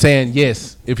now I'm saying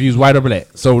yes if he was white or black.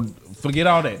 So forget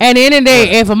all that. At the end of the day,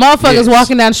 if a motherfucker's Yes.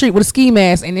 walking down the street with a ski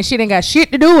mask and this shit ain't got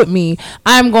shit to do with me,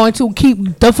 I'm going to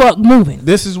keep the fuck moving.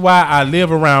 This is why I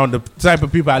live around the type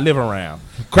of people I live around.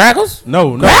 Crackers?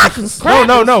 No. Crackers.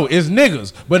 No. It's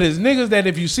niggas. But it's niggas that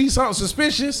if you see something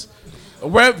suspicious,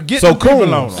 get So the people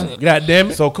coons. on them. God damn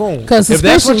it. So cool. Because If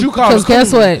that's what you call a coon,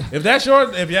 guess what? If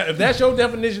that's your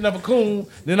definition of a coon,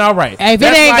 then all right. If it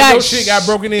That's ain't why got your shit got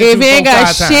broken into. if it ain't got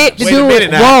 4-5 shit to times. do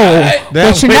with now.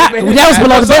 but you're not. That was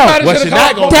below the Somebody belt. should've you're called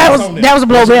not the gonna- police on That was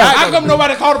below the belt. How come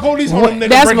nobody called the police on them niggas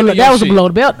That's breaking below, in that your was shit? below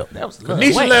the belt though. That was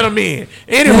Nisha wait. let him in.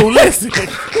 Anywho, listen.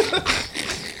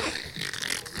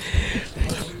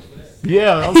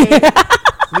 Yeah, okay.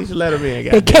 Nisha let him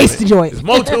in. They cased the joint. There's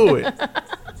more to it.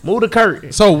 Move the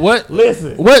curtain. So what?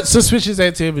 Listen. What suspicious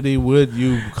activity would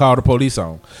you call the police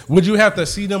on? Would you have to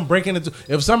see them breaking into?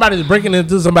 If somebody's breaking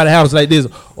into somebody's house like this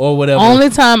or whatever. Only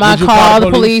time I would you call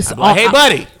the police. Like, hey,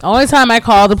 buddy. Only time I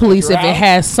call the police if it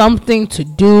has something to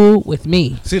do with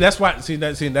me. See, that's why.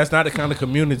 That's not the kind of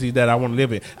community that I want to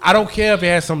live in. I don't care if it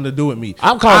has something to do with me.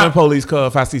 I'm calling the police cuz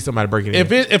if I see somebody breaking in.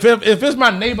 If it's my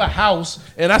neighbor house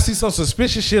and I see some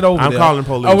suspicious shit over I'm there, calling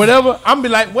police. or whatever, I'm be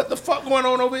like, what the fuck going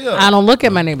on over here? I don't look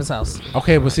at my neighbor's house.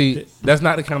 Okay, but see, that's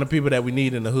not the kind of people that we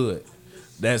need in the hood.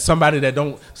 That's somebody that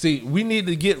don't see. We need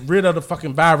to get rid of the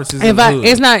fucking viruses. in the hood.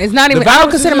 It's not even. I don't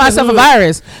viruses consider in the myself a hood.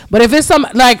 virus. But if it's some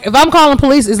like if I'm calling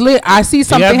police, it's lit. I see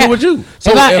something. do with you.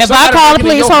 So if I if somebody call the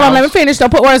breaking in police, your hold on, let me house- finish.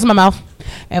 Don't put words in my mouth.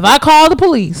 If I call the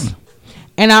police,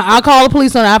 and I call the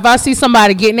police on it, if I see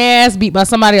somebody getting their ass beat by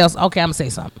somebody else, okay, I'm gonna say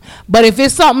something. But if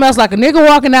it's something else, like a nigga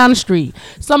walking down the street,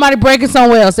 somebody breaking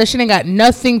somewhere else, that shit ain't got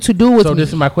nothing to do with So me. this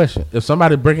is my question: if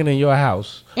somebody breaking in your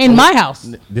house, In my house.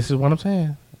 this is what I'm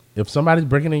saying. If somebody's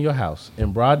breaking in your house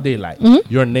in broad daylight, Mm-hmm.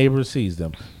 your neighbor sees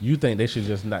them, you think they should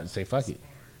just not say fuck it?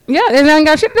 Yeah, it ain't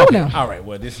got shit to do with them. All right,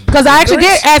 well this is Because I actually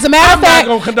did, as a matter of I'm not fact,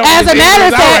 gonna condone as a this matter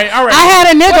of ignorance. All fact, right, all right. I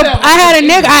had a nigga,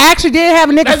 Whatever. I actually did have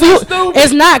a nigga That's few, just stupid.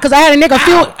 it's not, because I had a nigga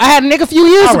a few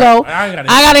years All right, ago, I ain't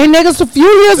gotta- I got a nigga a few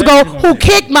years That's ago what you who gonna say.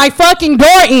 kicked my fucking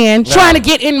door in trying to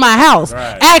get in my house.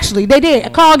 Right. Actually, they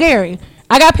did. Call Gary.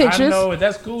 I got I pictures. know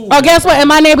that's cool. Oh, guess what? And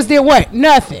my neighbors did what?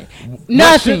 Nothing. What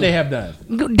Nothing. should they have done?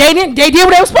 They didn't. They did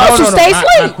what they were supposed to. Stay My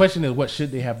asleep. question is, what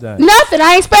should they have done? Nothing.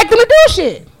 I ain't expect them to do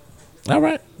shit. All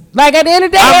right. Like at the end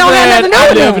of the day, they I'm don't have glad nothing to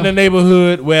I do live with in a them.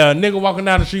 neighborhood where a nigga walking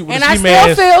down the street with And a I ski still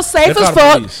mask. feel safe they as call the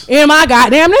fuck police. in my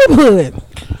goddamn neighborhood.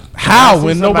 How see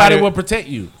when somebody- nobody will protect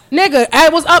you? Nigga,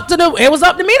 it was up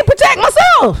to me to protect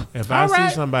myself. If I All right.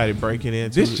 see somebody breaking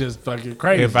into This just fucking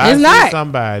crazy. if I It's see not.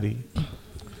 somebody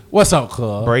What's up,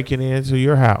 club? breaking into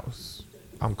your house,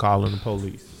 I'm calling the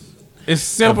police. It's If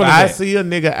simple I as that. see a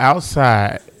nigga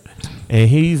outside and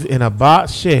he's in a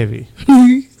box Chevy,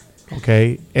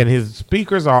 okay, and his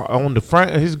speakers are on the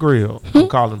front of his grill, I'm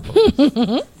calling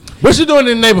police. What you doing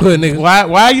in the neighborhood, nigga?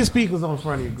 Why are your speakers on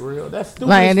front of your grill? That's stupid.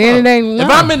 Like, at the end of the day, no. If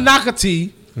I'm in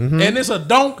Nocatee and it's a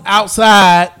donk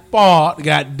outside bar,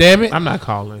 god damn it. I'm not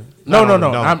calling. No.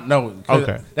 No.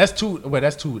 Okay. That's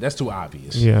too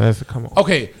obvious. Yeah, come on.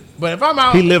 Okay, but if I'm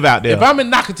out, He live out there. If I'm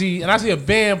in Nocatee and I see a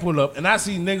van pull up and I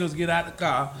see niggas get out the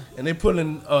car and they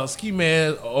pulling ski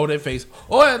mask over their face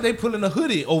or they pulling a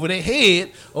hoodie over their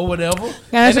head or whatever, Can I ask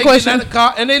and a they get question? out the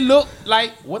car and they look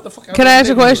like what the fuck? Can I ask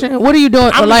you a question? What are you doing?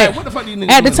 I'm like, like, what the fuck these niggas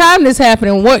at the doing? time this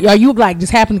happening, what are you like?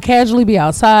 Just happen to casually be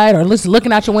outside or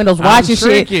looking out your windows, watching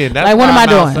shit? That's Like, what am why I I'm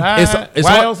doing? outside. It's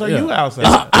why hard- else are yeah. you outside?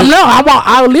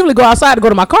 I would literally go outside to go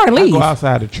to my car and I leave. go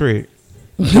outside to trick.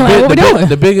 Like, what we doing?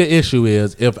 The bigger issue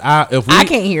is if we I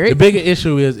can't hear it. The bigger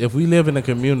issue is if we live in a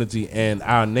community and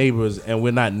our neighbors and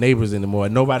we're not neighbors anymore.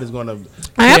 Nobody's gonna.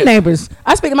 I have neighbors.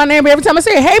 I speak to my neighbor every time I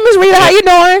say, "Hey, Miss Rita, how you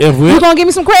doing? You gonna give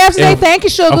me some crabs today? Thank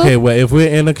you, sugar." Okay, well, if we're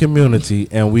in a community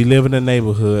and we live in a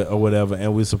neighborhood or whatever,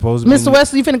 and we're supposed to, Mr.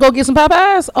 Wesley, you finna go get some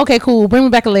Popeyes? Okay, cool. Bring me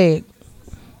back a leg.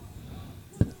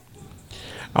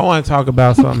 I want to talk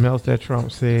about something else that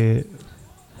Trump said.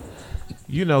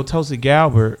 You know, Tulsi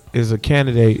Gabbard is a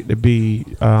candidate to be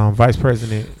vice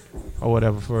president or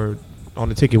whatever on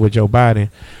the ticket with Joe Biden.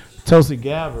 Tulsi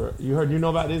Gabbard, you know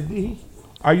about this, D?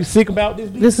 Are you sick about this,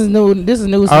 D? This is new. This is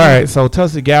news. All right, so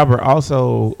Tulsi Gabbard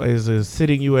also is a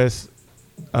sitting U.S.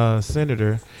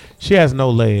 Senator. She has no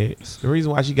legs. The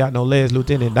reason why she got no legs,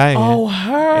 Lieutenant Diane,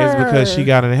 is because she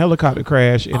got in a helicopter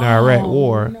crash in the Iraq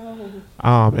War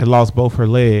and lost both her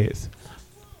legs.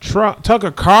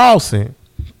 Tucker Carlson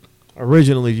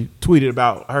originally tweeted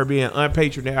about her being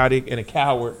unpatriotic and a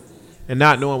coward and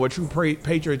not knowing what true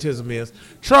patriotism is.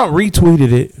 Trump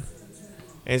retweeted it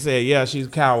and said, yeah, she's a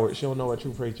coward. She don't know what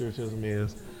true patriotism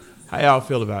is. How y'all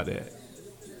feel about that?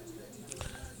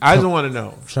 I just want to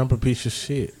know. Trump a piece of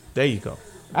shit. There you go.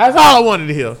 That's all I wanted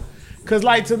to hear. Because,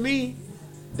 like, to me,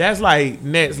 that's, like,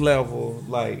 next level.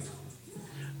 Like,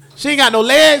 she ain't got no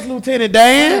legs, Lieutenant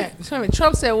Dan.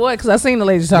 Trump said what? Because I seen the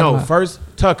lady talking about. First,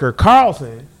 Tucker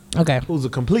Carlson. Okay. Who's a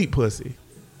complete pussy.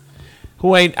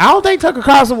 I don't think Tucker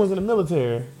Carlson was in the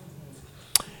military.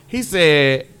 He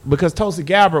said, because Tulsi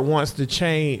Gabbard wants to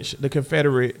change the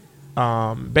Confederate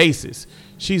bases.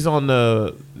 She's on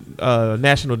the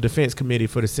National Defense Committee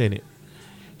for the Senate.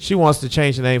 She wants to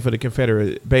change the name for the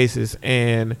Confederate bases.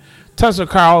 And Tucker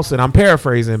Carlson, I'm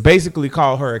paraphrasing, basically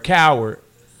called her a coward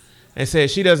and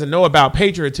said she doesn't know about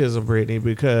patriotism, Brittany,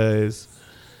 because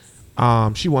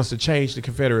she wants to change the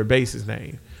Confederate bases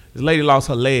name. This lady lost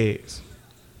her legs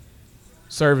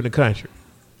serving the country.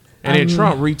 And then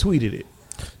Trump retweeted it.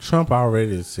 Trump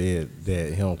already said that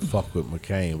he don't fuck with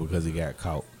McCain because he got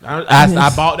caught.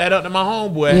 I bought that up to my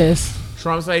homeboy. Yes.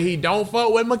 Trump say he don't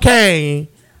fuck with McCain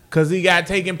because he got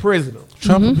taken prisoner.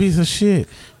 Trump a piece of shit.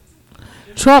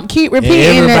 Trump keep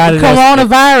repeating that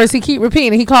coronavirus. He keep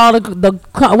repeating. He called the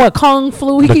Kung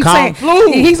flu. He keeps saying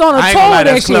he's on a tour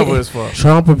that shit.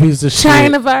 Trump a piece of shit.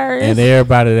 China virus. And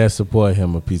everybody that support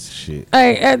him a piece of shit.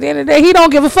 Hey, at the end of the day, he don't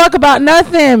give a fuck about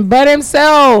nothing but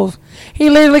himself. He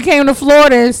literally came to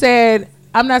Florida and said,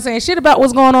 "I'm not saying shit about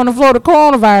what's going on in Florida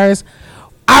coronavirus.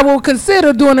 I will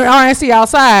consider doing the RNC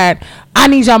outside. I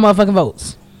need y'all motherfucking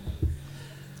votes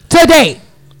today."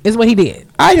 Is what he did.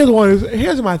 I just want to.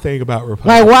 Here's my thing about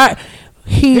Republicans. Like, why?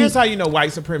 Here's how you know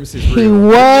white supremacy is real. He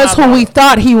was who we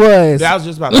thought he was. I was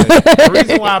just about to say. The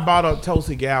reason why I brought up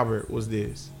Tulsi Gabbard was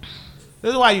this.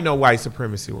 This is why you know white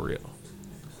supremacy real.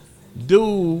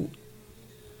 Do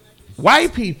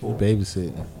white people,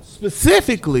 babysitting,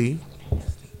 specifically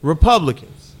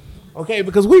Republicans, okay?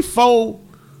 Because we faux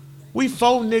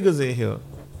niggas in here,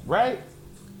 right?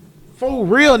 Faux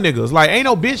real niggas. Like, ain't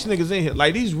no bitch niggas in here.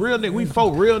 Like, these real niggas, we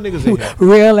faux real niggas in here.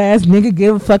 Real ass nigga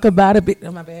give a fuck about a bitch.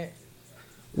 Oh, my bad.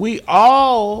 We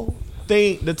all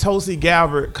think the Tulsi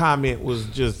Gabbard comment was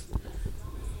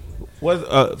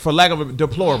for lack of a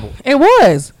deplorable. It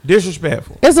was.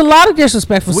 Disrespectful. There's a lot of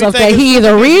disrespectful stuff that he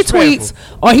either retweets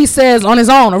or he says on his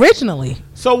own originally.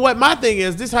 So what my thing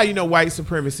is, this is how you know white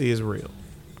supremacy is real.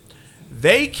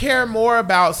 They care more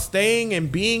about staying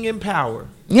and being in power.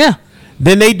 Yeah.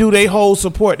 Then they do they whole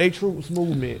support their troops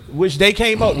movement, which they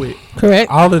came up with. Correct.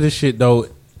 All of this shit though,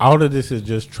 all of this is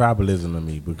just tribalism to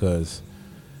me because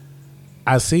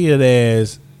I see it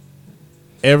as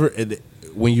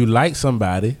when you like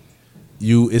somebody,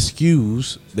 you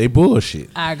excuse they bullshit.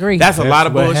 I agree. That's a lot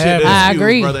of bullshit. I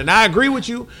agree, brother, and I agree with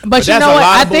you. But you know what?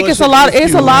 I think it's a lot.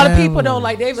 It's a lot of people though.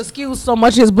 Like they've excused so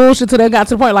much of his bullshit till they got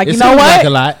to the point. Like, you know what? Like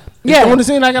a lot. Yeah. Don't it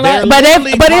seem like a lot? But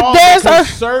if there's a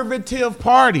conservative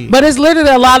party, but it's literally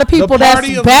a lot of people The that's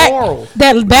party of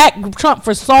morals. back Trump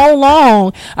for so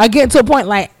long are getting to a point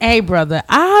like, hey, brother,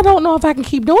 I don't know if I can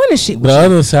keep doing this shit with The you.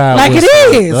 other side, Like would it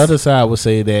say, is. The other side would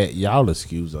say that y'all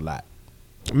excuse a lot.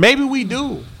 maybe we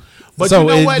do. But So you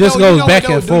know it what, just though? You goes know back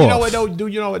what, and though? Do you know forth. what though? Do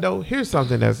you know what though? Here's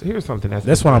something that's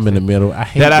That's why I'm in the middle. I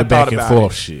hate That I the back thought and about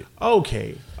forth it. shit.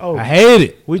 Okay. Oh, I hate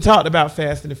it. we talked about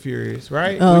Fast and the Furious,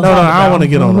 right? Oh. We No, talked I don't want to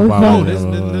get on the No, ball.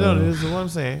 this is what I'm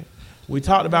saying. We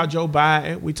talked about Joe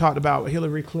Biden. We talked about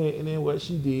Hillary Clinton and what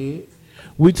she did.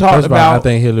 We talked First of all, I about.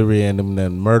 think Hillary and them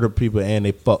done murder people and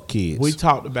they fuck kids. We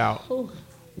talked about.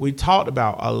 We talked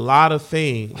about a lot of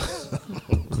things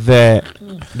that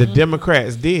the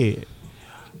Democrats did,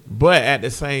 but at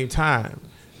the same time,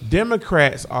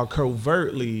 Democrats are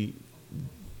covertly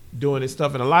doing this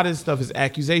stuff, and a lot of this stuff is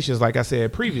accusations, like I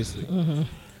said previously.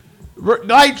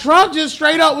 Like Trump just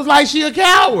straight up was like, she a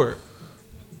coward.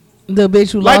 The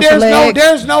bitch who Like lost her leg.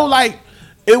 there's no like,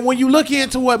 and when you look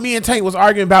into what me and Tank was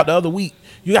arguing about the other week,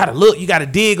 you gotta look, you gotta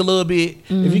dig a little bit.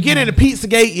 If you get into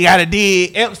Pizzagate, you gotta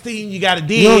dig. Epstein, you gotta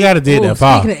dig. you don't got to dig Ooh, that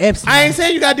far. speaking of Epstein, I ain't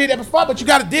saying you gotta dig that before, but you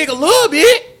gotta dig a little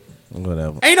bit.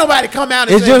 Whatever. Ain't nobody come out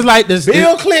and It's say, just like this.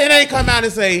 Bill Clinton ain't come out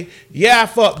and say, yeah, I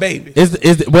fuck baby. It's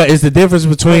the difference the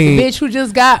between bitch who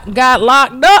just got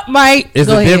locked up, mate. it's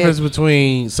Go the ahead. difference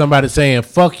between somebody saying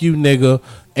 "fuck you, nigga"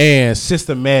 and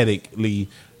systematically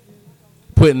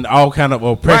putting all kind of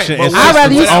oppression Right, and but I'd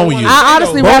rather systems you. on you. I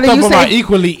honestly Both rather of you them are say.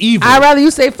 equally evil. I'd rather you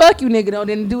say fuck you, nigga, though,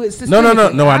 than do it. No,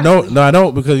 systemically. I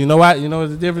don't because you know what? You know what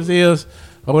the difference is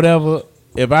or whatever.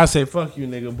 If I say fuck you,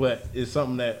 nigga, but it's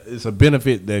something that it's a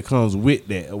benefit that comes with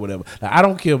that or whatever. Like, I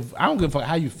don't give a fuck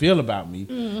how you feel about me.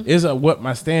 It's what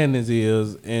my standings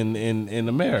is in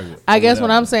America. I guess Whatever.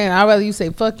 what I'm saying, I'd rather you say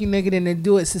fuck you, nigga, than to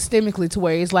do it systemically to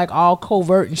where it's like all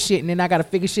covert and shit, and then I got to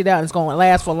figure shit out. And it's going to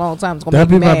last for a long time. It's going to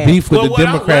That'd make be me my mad. beef with But the what I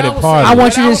Democratic was Party. saying- I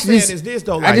want you what I to was saying just. is this,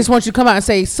 though, I just like, want you to come out and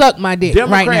say suck my dick right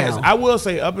Democrats, now. I will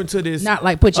say up until this, Not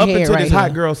like put your up head until right this hot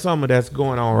here. girl summer that's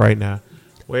going on right now,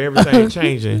 where everything's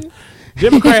changing.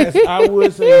 Democrats, I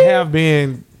would say, have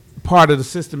been part of the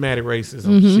systematic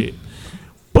racism shit.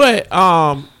 But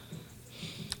I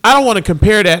don't want to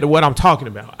compare that to what I'm talking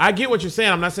about. I get what you're saying.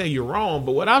 I'm not saying you're wrong,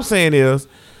 but what I'm saying is,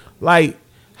 like,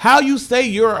 how you say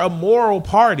you're a moral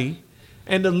party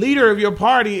and the leader of your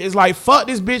party is like, fuck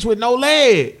this bitch with no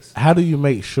legs. How do you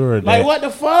make sure that? Like, what the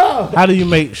fuck? How do you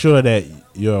make sure that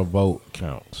your vote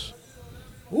counts?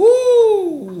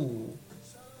 Woo.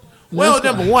 Well,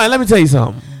 number one, let me tell you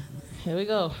something. Here we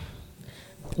go.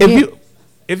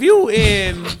 If you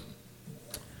in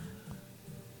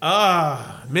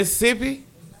Mississippi,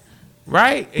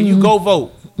 right, and you go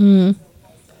vote, do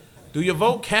your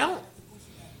vote count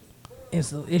It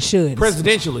should.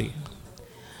 presidentially?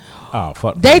 Oh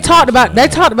fuck! They talked about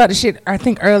the shit. I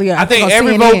think earlier. I think on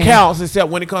every CNN. vote counts except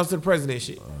when it comes to the president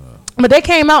shit. But they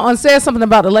came out and said something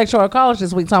about the electoral college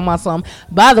this week, talking about something.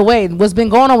 By the way, what's been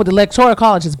going on with the electoral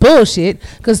college is bullshit,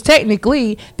 because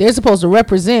technically they're supposed to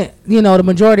represent, the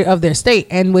majority of their state,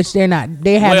 and which they're not.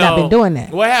 They have not been doing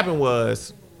that. What happened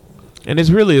was, and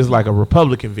this really is like a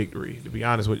Republican victory, to be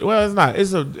honest with you. Well, it's not.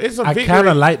 It's a I victory. kind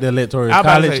of like the electoral I'm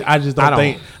about to college. say, I just I don't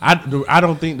think I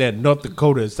don't think that North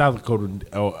Dakota and South Dakota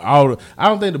I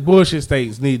don't think the bullshit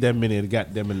states need that many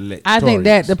goddamn electors. I think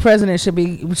that the president should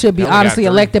be only honestly got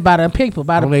 3. elected by the people,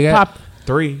 by Only the got pop.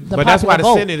 3, the but that's why the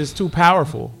popular vote. Senate is too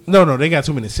powerful. no, they got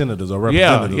too many senators or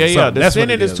Yeah, representatives. yeah, or yeah. something. The That's what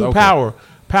Senate it is too Okay.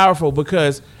 powerful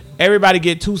because everybody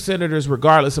get 2 senators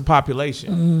regardless of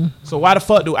population. So why the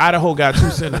fuck do Idaho got 2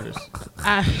 senators?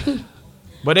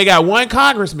 But they got 1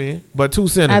 congressman, but 2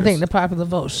 senators. I think the popular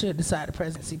vote should decide the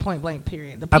presidency, point blank,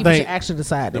 period. The I people think should actually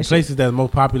decide The that shit. places that's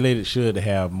most populated should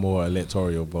have more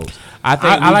electoral votes. I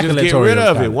think I we like just get electoral rid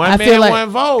of it. college. One I man, feel like one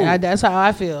vote. that's how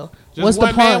I feel. Just What's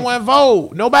one the man, point? one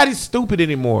vote. Nobody's stupid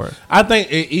anymore. I think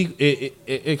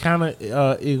it kind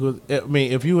of equals. I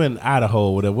mean, if you in Idaho,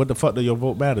 or whatever, what the fuck do your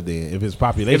vote matter then? If it's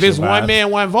population, If it's one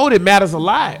man, one vote, it matters a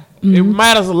lot. It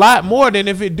matters a lot more than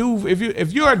if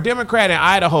you're a Democrat in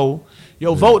Idaho,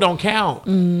 your vote don't count.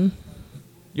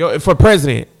 For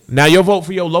president. Now your vote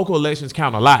for your local elections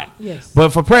count a lot. Yes. But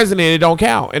for president, it don't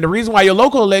count. And the reason why your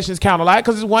local elections count a lot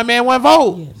because it's one man, one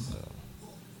vote. Yes.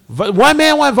 One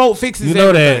man, one vote fixes You know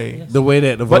everything. that the way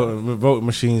that the But- vote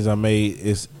machines are made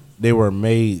is they were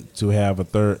made to have a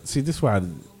third. See, this is why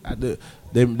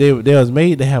they was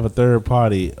made to have a third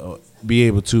party be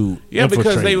able to. Yeah, because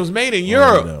infiltrate they was made in or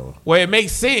Europe whatever. where it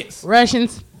makes sense.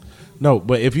 Russians. No,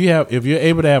 but if you're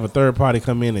able to have a third party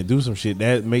come in and do some shit,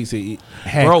 that makes it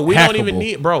Bro, we don't even hackable.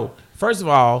 need, bro. First of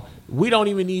all, we don't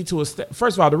even need to.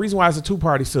 First of all, the reason why it's a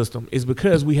two-party system is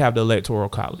because we have the Electoral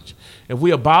College. If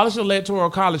we abolish the Electoral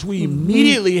College, we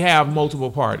immediately have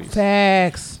multiple parties.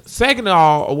 Facts. Second of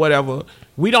all, or whatever,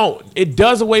 it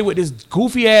does away with this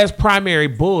goofy ass primary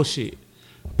bullshit.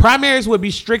 Primaries would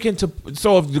be stricken to,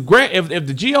 so if the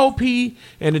GOP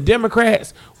and the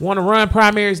Democrats want to run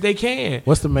primaries, they can.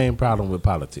 What's the main problem with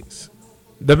politics?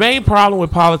 The main problem with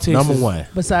politics Number is one.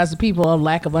 Besides the people of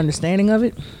lack of understanding of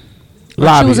it,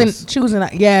 lobbyists. choosing.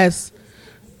 Yes.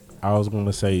 I was going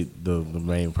to say the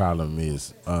main problem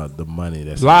is the money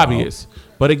that's Lobbyists.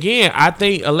 But again, I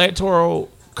think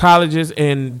electoral colleges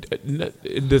and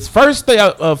this first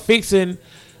step of fixing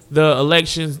the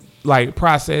elections like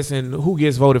process and who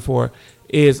gets voted for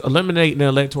is eliminating the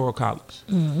Electoral College.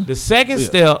 The second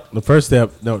step, the first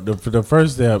step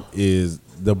is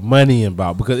the money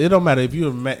involved, because it don't matter if you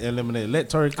eliminate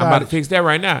Electoral College. I'm about to fix that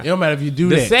right now. It don't matter if you do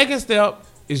The that. second step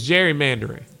is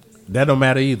gerrymandering. That don't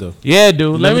matter either. Yeah,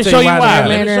 dude. Let me show you why.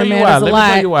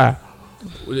 Gerrymandering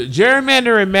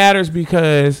Gerrymandering matters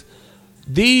because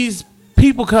these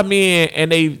people come in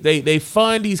and they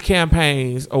fund these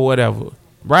campaigns or whatever,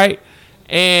 right?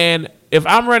 And if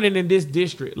I'm running in this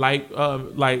district, like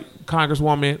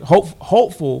Congresswoman,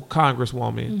 hopeful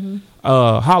Congresswoman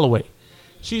Holloway,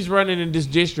 she's running in this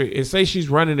district, and say she's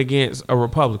running against a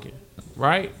Republican,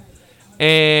 right?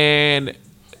 And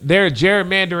they're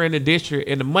gerrymandering the district,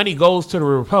 and the money goes to the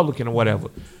Republican or whatever.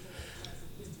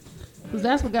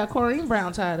 That's what got Corrine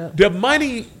Brown tied up. The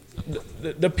money,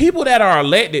 the people that are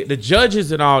elected, the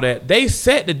judges and all that, they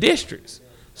set the districts.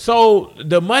 So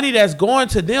the money that's going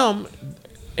to them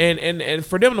and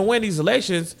for them to win these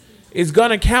elections is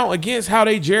going to count against how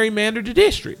they gerrymander the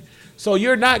district. So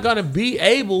you're not going to be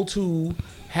able to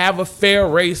have a fair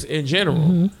race in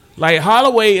general. Like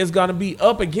Holloway is going to be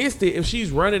up against it if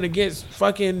she's running against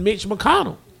fucking Mitch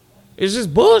McConnell. It's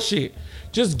just bullshit.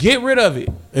 Just get rid of it.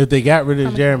 If they got rid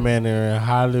of gerrymandering,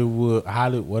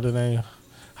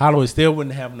 Holloway still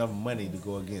wouldn't have enough money to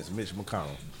go against Mitch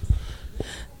McConnell.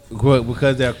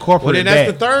 Because they're corporate. Well, then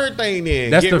that's the third thing then.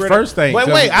 That's the first thing. Wait,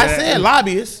 I said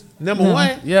lobbyists. Number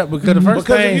one. Yeah, because the first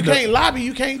thing. Because if you can't lobby,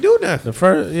 you can't do nothing. The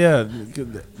first, yeah,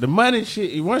 the money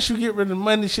shit. Once you get rid of the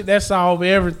money shit, that solves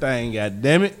everything. God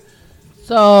damn it.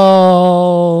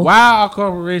 So why are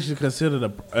corporations considered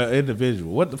an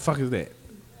individual? What the fuck is that?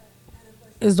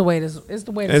 It's the way this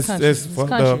country. It's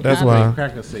fucked up. That's why.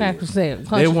 Cracker said. Cracker said.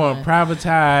 They want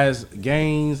privatized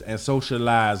gains and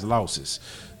socialized losses,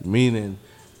 meaning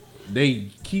they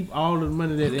keep all the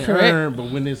money that they earn,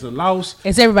 but when it's a loss,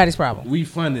 it's everybody's problem. We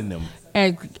funding them.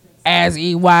 And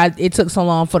why it took so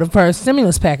long for the first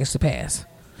stimulus package to pass.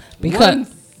 Because one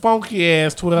funky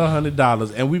ass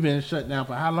 $1,200, and we've been shut down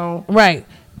for how long? Right.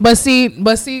 But see,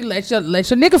 let your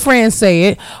nigga friends say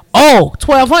it. Oh,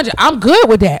 $1,200. I'm good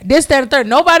with that. This, that, and third.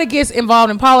 Nobody gets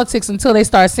involved in politics until they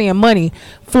start seeing money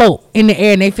float in the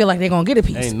air and they feel like they're gonna get a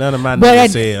piece. Ain't none of my niggas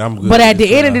said I'm good. But at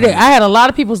the end of the day, I had a lot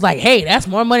of people's like, "Hey, that's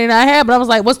more money than I had." But I was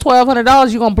like, "What's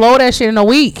 $1,200? You gonna blow that shit in a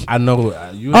week?" I know, or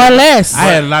less. I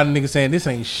had a lot of niggas saying this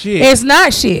ain't shit. It's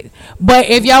not shit. But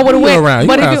if y'all would have went,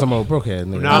 but if some old broke ass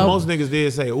niggas. Nah, most niggas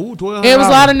did say, "Ooh, $1,200." It was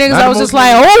a lot of niggas. I was just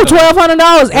like, "Oh,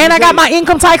 $1,200," and I got my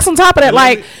income tax on top of that.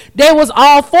 Like they was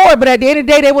all for it, but at the end of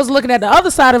the day, they was looking at the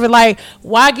other side of it. Like,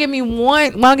 why give me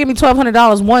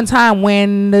 $1,200 one time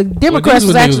when the Democrats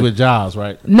was actually with jobs,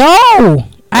 right? No.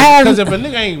 Because if a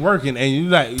nigga ain't working and you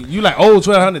like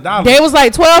 $1,200, they was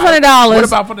like $1,200. What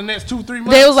about for the next 2-3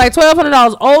 months? They was like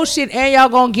 $1,200. Oh shit, and y'all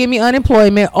gonna give me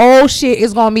unemployment. Oh shit,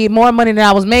 it's gonna be more money than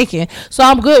I was making. So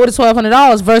I'm good with the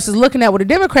 $1,200 versus looking at what the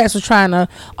Democrats was trying to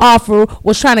offer,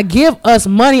 was trying to give us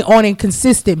money on a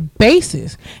consistent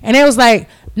basis. And it was like,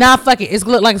 nah, fuck it. It's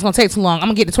look like it's gonna take too long. I'm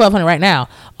gonna get the $1,200 right now.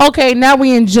 Okay, now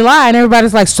we in July and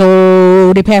everybody's like,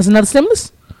 so they passed another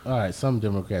stimulus? All right, some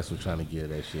Democrats were trying to get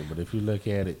that shit, but if you look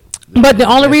at it, but the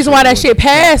only reason why that shit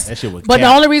passed,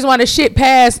 the only reason why the shit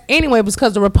passed anyway was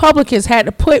because the Republicans had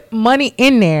to put money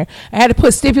in there, had to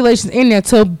put stipulations in there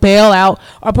to bail out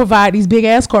or provide these big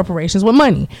ass corporations with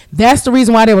money. That's the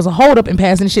reason why there was a holdup in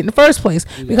passing the shit in the first place.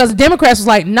 Because the Democrats was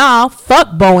like, nah,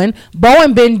 fuck Bowen.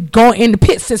 Bowen been going in the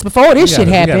pit since before this shit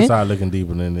happened. We gotta start looking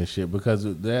deeper than this shit because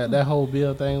that whole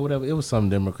bill thing, whatever, it was some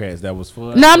Democrats that was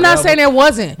for. No, I'm not saying there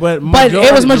wasn't, but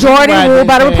it was majority ruled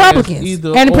by the Republicans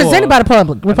and presented by the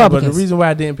Republicans. But the reason why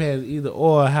it didn't pass either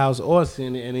or House or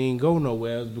Senate and it didn't go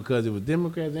nowhere is because it was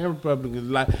Democrats and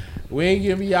Republicans. Like, we ain't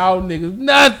giving y'all niggas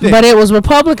nothing. But it was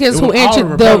Republicans who entered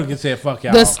the Republicans said fuck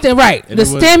y'all. The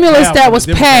stimulus that was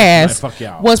passed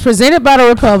was presented by the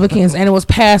Republicans and it was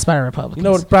passed by the Republicans. You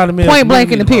know what the problem is? Point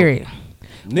blank in the period.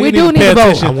 We do need to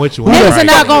vote. I'm with you. Niggas Right. are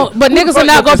not going, but niggas are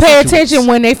not going to pay attention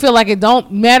when they feel like it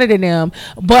don't matter to them.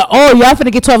 But y'all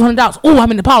finna get $1,200. Oh,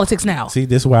 I'm into politics now. See,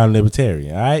 this is why I'm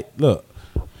libertarian. All right, look,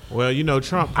 Well,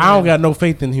 Trump. I don't got no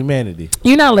faith in humanity.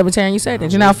 You're not a libertarian. You said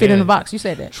that. You're not fit in the box. You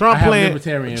said that. Trump I have playing.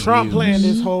 libertarian Trump views. playing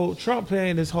this whole. Trump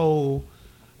playing this whole.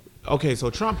 Okay, so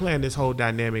Trump playing this whole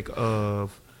dynamic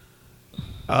of.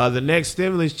 The next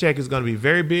stimulus check is going to be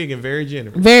very big and very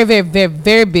generous. Very, very, very,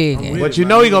 very big. But he's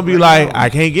going to be like, I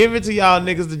can't give it to y'all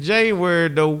niggas to January,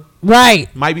 though.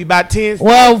 Right. Might be about 10.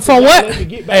 Well, for what?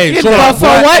 Hey, But for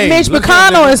what hey, Mitch look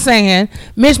at McConnell that. is saying,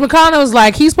 Mitch McConnell is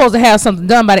like he's supposed to have something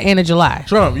done by the end of July.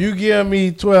 Trump, you give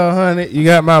me $1,200, you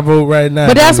got my vote right now.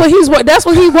 But that's what he's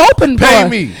hoping for. Pay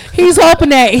me. He's hoping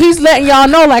that he's letting y'all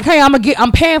know, like, hey,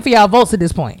 I'm paying for y'all votes at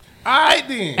this point, All right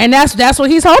then. and that's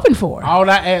what he's hoping for. All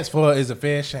I ask for is a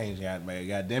fair exchange, man.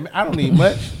 God damn it, I don't need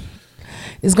much.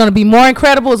 It's going to be more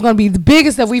incredible. It's going to be the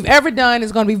biggest that we've ever done.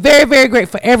 It's going to be very, very great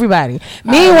for everybody.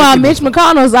 Meanwhile, Mitch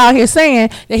McConnell is out here saying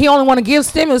that he only want to give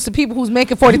stimulus to people who's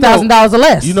making $40,000 or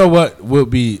less. You know what would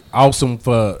be awesome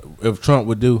for if Trump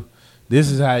would do?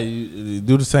 This is how you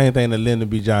do the same thing that Lyndon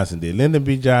B. Johnson did. Lyndon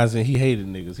B. Johnson, he hated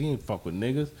niggas. He ain't fuck with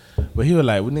niggas. But he was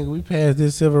like, well, nigga, we passed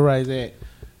this Civil Rights Act.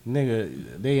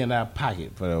 Nigga, they in our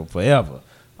pocket for forever.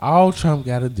 All Trump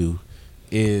got to do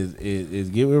is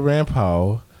get with Rand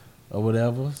Paul or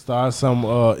whatever, start some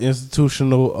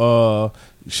institutional,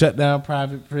 shut down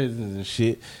private prisons and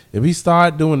shit. If he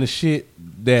start doing the shit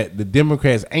that the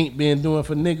Democrats ain't been doing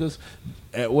for niggas,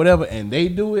 whatever, and they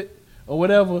do it or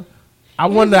whatever, I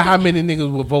wonder how many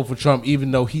niggas will vote for Trump even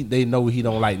though they know he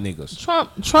don't like niggas. Trump.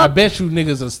 I bet you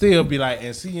niggas will still be like,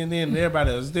 and CNN and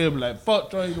everybody will still be like, fuck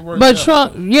Trump, he's the worst. But ever.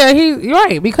 Trump, yeah, you're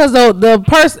right, because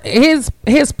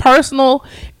his personal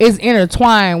is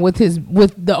intertwined with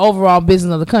the overall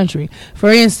business of the country.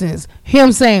 For instance,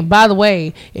 him saying, by the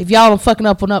way, if y'all don't fucking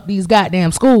up these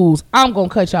goddamn schools, I'm gonna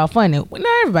cut y'all funding. Well,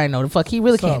 now everybody know the fuck he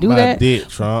really can't do Suck my that. dick,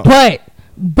 Trump.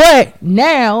 But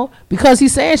now, because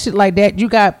he's saying shit like that, you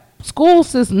got school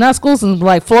systems, not school systems,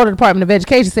 like Florida Department of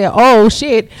Education said, oh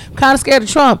shit, I'm kind of scared of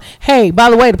Trump. Hey,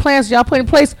 by the way, the plans y'all put in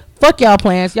place, fuck y'all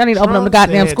plans. Y'all need to open up the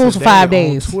goddamn schools for 5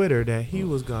 days. On Twitter that he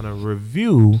was going to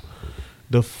review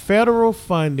the federal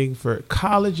funding for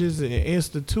colleges and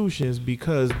institutions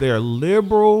because they're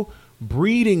liberal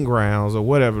breeding grounds or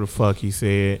whatever the fuck he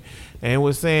said, and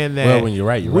was saying that Well, when you're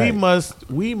right, you're right.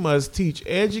 we must teach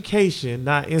education,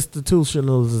 not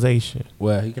institutionalization.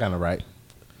 Well, he kind of right.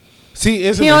 See,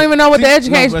 He don't even know what the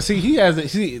education- No, but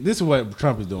see, this is what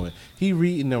Trump is doing. He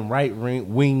reading them right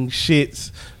wing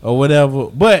shits or whatever.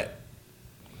 But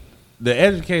the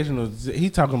educational, he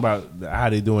talking about how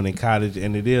they doing in college,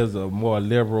 and it is a more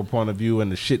liberal point of view,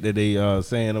 and the shit that they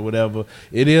saying or whatever.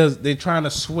 It is they trying to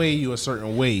sway you a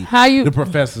certain way. The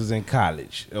professors in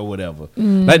college or whatever,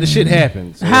 like the shit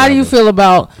happens. How do you feel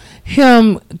about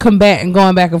him combating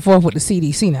going back and forth with the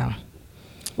CDC now?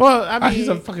 Well, I mean, he's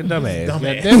a fucking dumbass.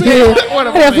 Dumbass. Goddamn it.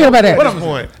 How do you feel about that? What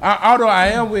point? Although I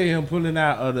am with him pulling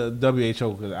out of the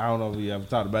WHO, because I don't know if we ever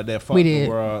talked about that. Fuck We the did.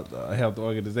 World Health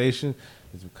Organization.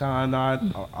 It's a con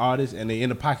artist, and they in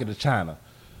the pocket of China.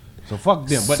 So fuck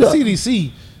them. But the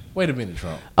CDC. Wait a minute,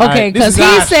 Trump. Okay, because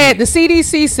he said the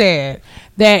CDC said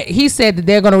that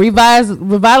they're going to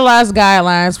revitalize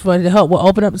guidelines for to help will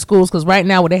open up the schools because right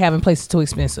now what they have in place is too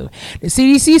expensive. The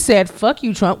CDC said, "Fuck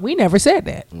you, Trump. We never said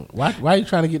that." Why are you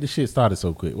trying to get the shit started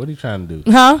so quick? What are you trying to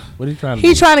do? Huh? What are you trying to do?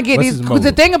 He's trying to get What's these. his Because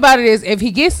the motive? thing about it is, if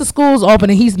he gets the schools open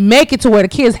and he's make it to where the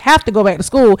kids have to go back to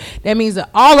school, that means that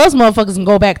all us motherfuckers can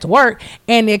go back to work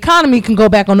and the economy can go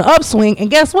back on the upswing. And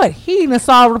guess what? He done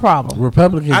solved the problem.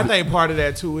 Republicans. I think part of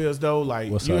that too is though, like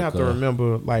What's you up, have to cuz?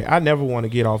 remember, like I never want to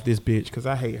get off this bitch because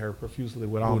I hate her profusely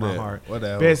with all Who my that? heart. What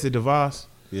that Betsy DeVos.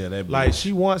 Yeah, that Like bitch.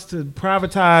 she wants to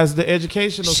privatize the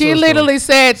educational She system. literally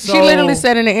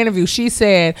said in the interview, she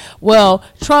said, well,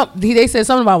 Trump, they said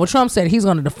something about what Trump said, he's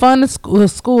going to defund the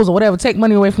schools or whatever, take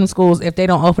money away from the schools if they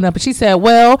don't open up. And she said,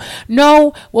 well,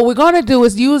 no, what we're going to do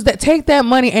is take that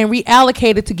money and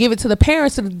reallocate it to give it to the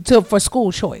parents for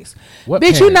school choice. What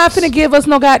Bitch, you not parents? finna give us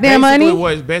no goddamn Basically, money.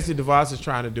 what Betsy DeVos is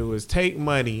trying to do is take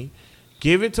money,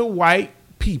 give it to white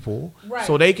people Right.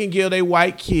 so they can give their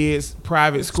white kids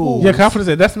private schools. Yeah, confidence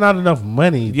said that's not enough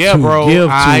money. Yeah, to bro. Give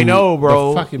to I know,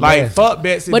 bro. the fucking Like, masses. fuck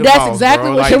Betsy But DeVos, that's exactly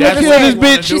bro. what Like, she was that's what saying. they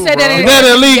wanna She do, said that bro. in Is that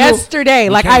illegal? yesterday.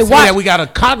 Like Can't I say that. watched. We got a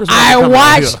congressman. I coming out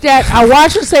watched here. that. I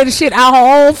watched her say the shit out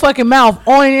her own fucking mouth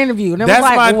on an interview, and it was That's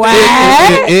like, my thing.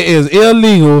 what? It is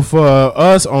illegal for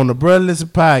us on the Brother Listen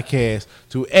podcast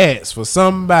to ask for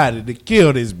somebody to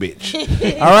kill this bitch.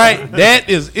 All right, that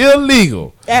is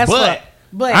illegal. That's but what.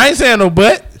 But I ain't saying no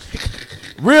but.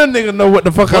 Real niggas know what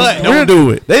the fuck But I'm don't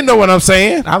do it. They know what I'm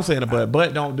saying. I'm saying it,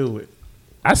 but don't do it.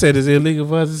 I said it's illegal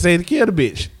for us to say to kill the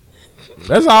bitch.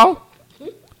 That's all.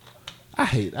 I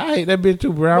hate that bitch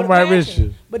too, bro. I'm right with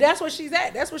you. But that's what she's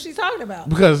at. That's what she's talking about.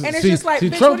 Because and it's see, just like, see,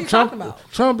 bitch, Trump, what are you Trump, talking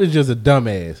about? Trump is just a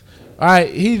dumbass. All right,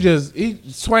 he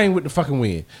swang with the fucking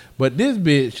wind. But this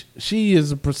bitch, she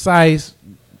is a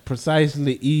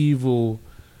precisely evil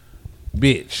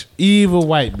bitch, evil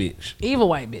white bitch. Evil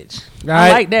white bitch. All I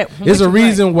right? like that. There's a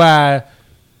reason why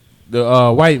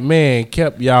the white man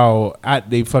kept y'all out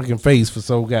they fucking face for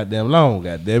so goddamn long.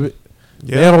 Goddamn it,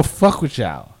 Yeah. they don't fuck with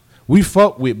y'all. We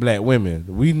fuck with black women.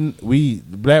 We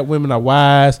black women are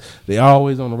wise. They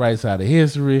always on the right side of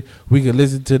history. We can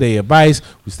listen to their advice.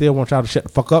 We still want y'all to shut the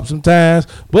fuck up sometimes,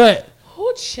 but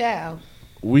Who child?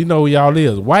 we know y'all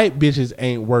is. White bitches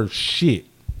ain't worth shit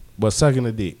but sucking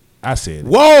a dick. I said it.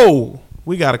 Whoa,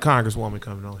 we got a congresswoman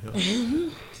coming on here.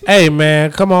 Hey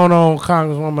man, come on,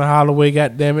 Congresswoman Holloway.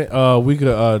 Goddamn it, we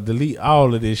could delete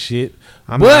all of this shit.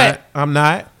 I'm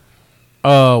not.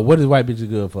 What is white bitches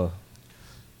good for?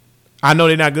 I know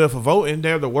they're not good for voting.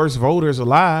 They're the worst voters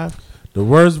alive. The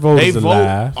worst voters They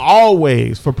alive. vote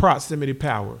always for proximity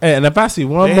power. And if I see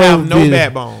one They more have no video,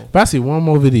 backbone. if I see one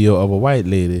more video of a white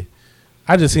lady,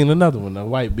 I just seen another one. A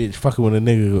white bitch fucking with a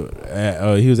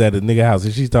nigga. He was at a nigga house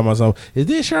and she's talking about something. Is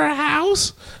this your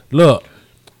house? Look,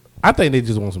 I think they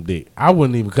just want some dick. I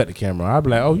wouldn't even cut the camera. I'd be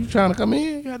like, "Oh, you trying to come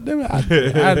in? God damn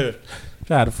it!" I'd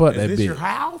try to fuck that Is this bitch. your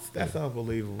house? That's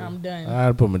unbelievable. I'm done.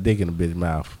 I'd put my dick in the bitch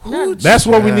mouth. That's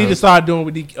what we need to start doing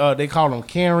with the. They call them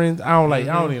Karens. I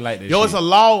don't even like that. Yo, it's a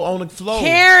law on the floor.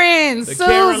 Karen, The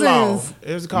Karen law. Susans.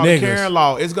 It's called Niggas. the Karen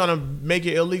law. It's gonna make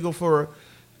it illegal for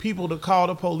people to call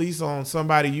the police on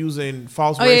somebody using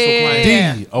false racial yeah, claims.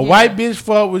 yeah. D, a white bitch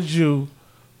fuck with you,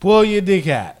 pull your dick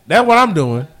out. That's what I'm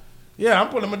doing. Yeah, I'm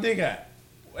pulling my dick out.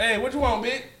 Hey, what you want,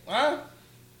 bitch? Huh?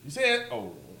 You said,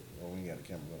 oh, we ain't got the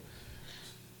camera going.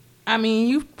 I mean,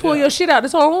 you pull your shit out,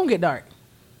 this whole room get dark.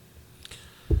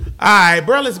 All right,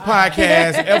 Burlesque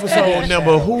Podcast, episode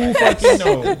number. Who fucking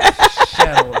knows?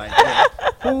 Shadow like that.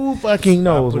 Who fucking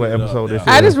knows put what it up episode this is?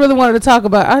 now. I just really wanted to talk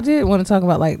about. I did want to talk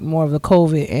about like more of the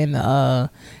COVID and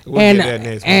We'll get that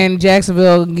next and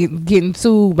Jacksonville getting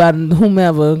sued by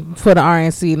whomever for the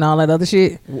RNC and all that other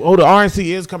shit. Oh, the RNC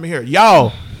is coming here,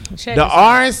 y'all. Check The this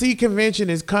out. RNC convention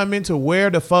is coming to where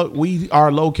the fuck we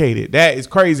are located. That is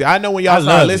crazy. I know when I y'all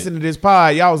started love listening to this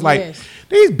pod, y'all was like, Yes.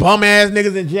 these bum ass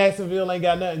niggas in Jacksonville ain't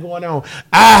got nothing going on.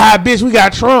 Bitch, we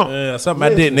got Trump. Yeah, something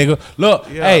I did, nigga. Look,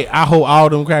 Yeah. hey, I hope all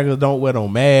them crackers don't wear no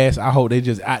masks. I hope they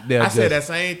just out there. I just, said that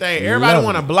same thing. Everybody love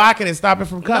want to it. block it and stop it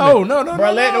from coming. No,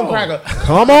 Bro, let no. them crackers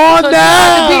come on down.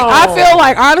 I feel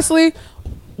like honestly,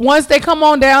 once they come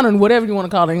on down and whatever you want to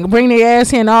call it, and bring their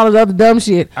ass here and all the other dumb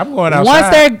shit. I'm going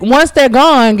outside. Once they're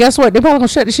gone, guess what? They're probably gonna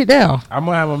shut the shit down. I'm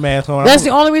gonna have a mask on. That's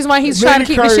the only reason why he's trying to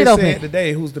keep the shit said open.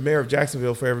 today, who's the mayor of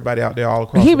Jacksonville for everybody out there all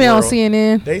across He the been on world.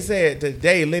 CNN. They said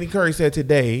today, Lenny Curry said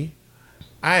today,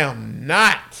 I am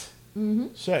not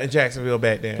shutting Jacksonville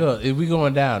back down. Look, if we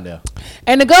going down there.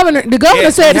 And the governor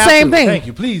Yes, said we the have same to. thing. Thank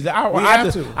you, please. I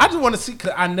have to. just want to see.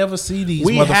 Cause I never see these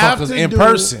We have motherfuckers to in do,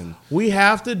 person. We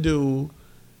have to do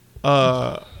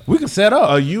We can set a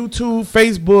up. YouTube,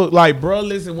 Facebook, like, bro,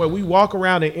 listen, where we walk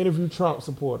around and interview Trump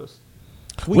supporters.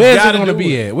 We Where's it gotta gonna do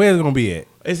be it. at? Where's it gonna be at?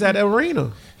 It's at the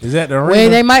arena. Is that the Well, arena?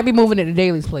 they might be moving it to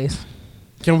Daly's place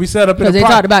Can we set up in because the they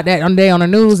park? talked about that on the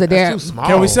news that they're. That's too small.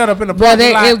 Can we set up in the Well,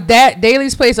 parking lot? that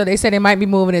Daly's place, so they said they might be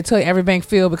moving it to Everbank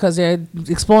Field because they're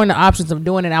exploring the options of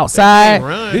doing it outside can't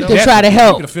run, to though. try to You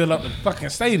help. could fill up the fucking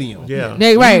stadium. Yeah.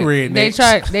 They right.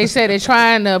 rednecks. They said they're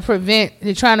trying to prevent.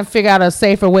 They're trying to figure out a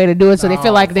safer way to do it. So they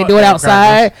feel like if they fuck do it that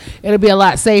outside, it'll be a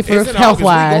lot safer It's in health August. We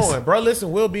wise. going. Bro,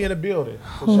 listen, we'll be in the building.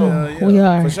 For sure. We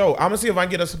are. For sure. I'm going to see if I can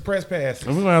get us some press passes.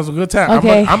 And we're gonna have some good time.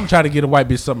 Okay. I'm gonna try to get a white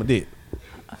bitch something to dick.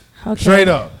 Okay. Straight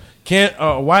up. Can't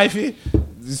wifey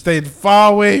stay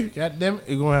far away. God damn it,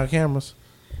 you're gonna have cameras.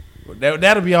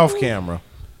 That'll be off camera.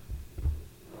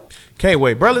 Can't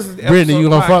wait. Bro, listen to Brittany, you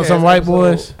gonna fuck some white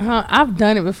boys? I've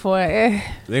done it before. They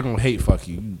gonna hate fuck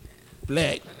you. You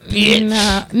black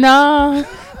bitch. No.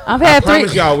 I've I had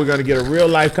promise three. y'all we're gonna get a real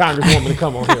life congresswoman to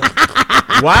come on here.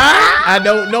 Why? I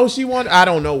don't know. I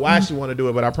don't know why she want to do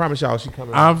it, but I promise y'all she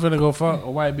coming. I'm finna go fuck a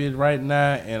white bitch right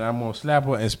now, and I'm gonna slap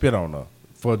her and spit on her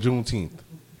for Juneteenth.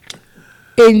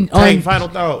 Tank, final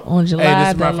thought. On July Hey,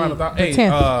 this is my the- final thought. the Hey,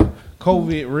 10th.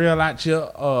 COVID real out here.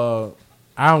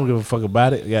 I don't give a fuck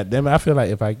about it. God damn it. I feel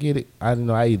like if I get it, I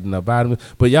know I eat enough vitamins.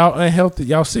 But y'all unhealthy,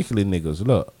 y'all sickly niggas.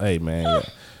 Look, hey man,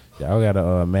 y'all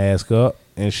gotta mask up.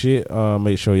 and shit.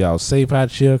 Make sure y'all safe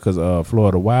out here, cause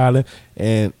Florida wilding,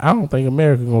 and I don't think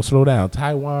America gonna slow down.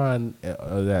 Taiwan,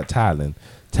 that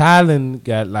Thailand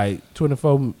got like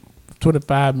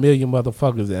 25 million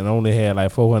motherfuckers and only had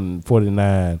like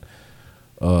 449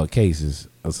 cases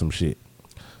or some shit.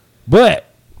 But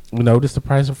this the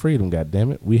price of freedom. God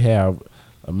damn it, we have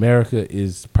America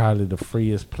is probably the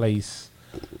freest place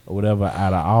or whatever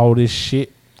out of all this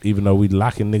shit. Even though we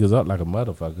locking niggas up like a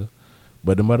motherfucker,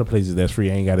 but the other places that's free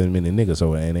ain't got as many niggas,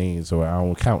 so I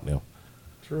don't count them.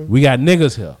 True. We got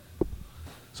niggas here,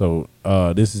 so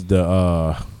this is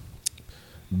the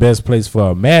best place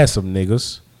for a mass of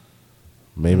niggas.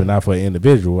 Maybe not for an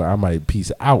individual. I might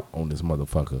peace out on this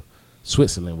motherfucker.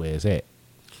 Switzerland, where it's at.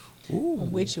 Ooh,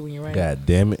 I'm with you when you're right. God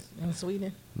damn it. In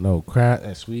Sweden. No crime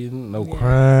in Sweden. No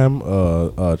crime.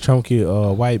 Chunky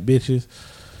white bitches.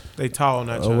 They tall,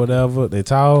 not or chunky. whatever. They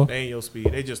tall. They ain't your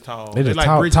speed. They just tall. They just like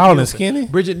tall, Bridget tall and Nielsen. skinny.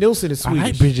 Bridget Nielsen is I Swedish.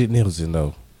 like Bridget Nielsen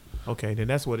though. Okay, then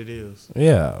that's what it is.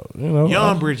 Yeah,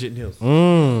 Young Bridget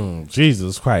Nielsen.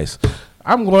 Jesus Christ.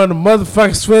 I'm going to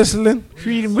motherfucking Switzerland.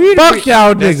 Fuck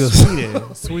y'all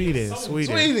niggas. Sweden.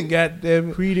 Sweden, goddamn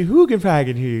it. Sweden, who can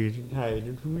fucking hear?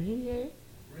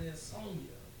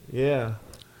 Yeah.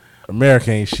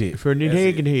 America ain't shit. For the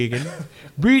Hagen.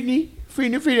 Brittany,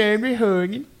 Frida,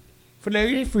 Hagen. For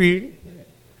the Frida.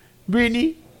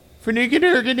 Brittany, for the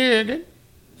Hagen.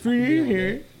 Frida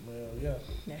here.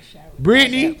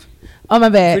 Brittany. Oh, my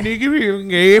bad.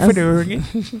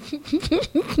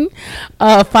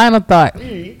 Final thought.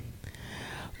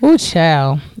 Ooh,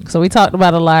 child. So we talked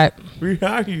about a lot. We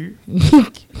out here.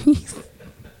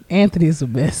 Anthony's the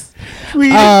best. We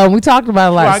talked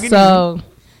about a lot. So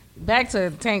back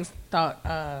to Tank's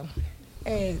thought.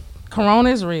 Hey, Corona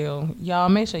is real. Y'all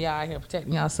make sure y'all out here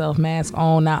protecting yourself. Mask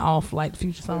on, not off, like the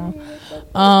Future song.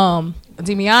 To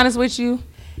be honest with you,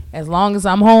 as long as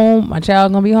I'm home, my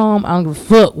child gonna be home. I don't give a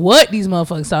fuck what these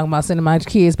motherfuckers talking about sending my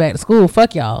kids back to school.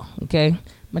 Fuck y'all, okay?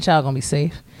 My child gonna be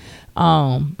safe.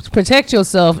 Protect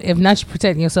yourself. If not, you're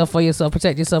protecting yourself for yourself.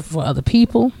 Protect yourself for other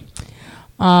people.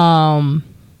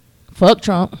 Fuck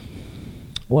Trump.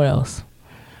 What else?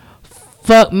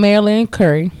 Fuck Marilyn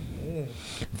Curry.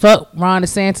 Fuck Ron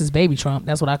DeSantis, baby Trump.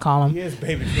 That's what I call him. He is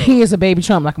baby Trump. He is a baby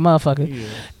Trump like a motherfucker.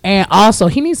 And also,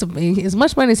 he needs to, as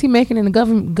much money as he making in the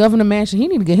governor mansion, he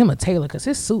need to get him a tailor because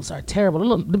his suits are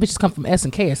terrible. The bitches come from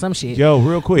S&K or some shit. Yo,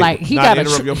 real quick. Like he got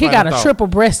a triple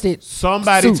breasted.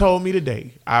 Somebody suit. told me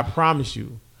today. I promise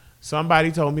you.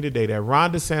 Somebody told me today that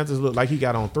Ron DeSantis looked like he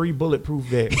got on 3 bulletproof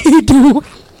vests. He do.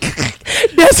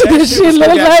 That's what this shit look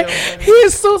like.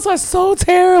 His suits are so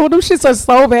terrible. Them shits are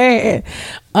so bad.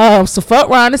 So fuck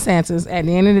Ron DeSantis. At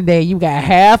the end of the day, you got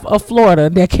half of Florida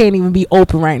that can't even be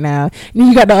open right now. And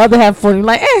you got the other half for you.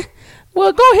 Like,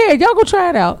 well, go ahead. Y'all go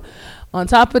try it out. On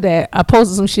top of that, I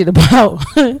posted some shit about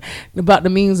the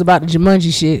memes about the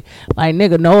Jumanji shit. Like,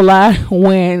 nigga, no lie.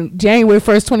 When January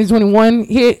 1st, 2021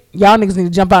 hit, y'all niggas need to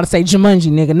jump out and say Jumanji,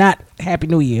 nigga, not Happy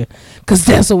New Year. Because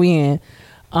that's what we in.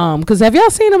 Because have y'all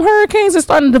seen them hurricanes that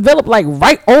starting to develop like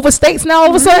right over states now all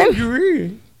of a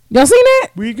sudden? Y'all seen that?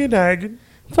 We can argue.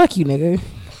 Fuck you, nigga.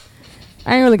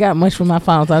 I ain't really got much for my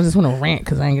finals. I just want to rant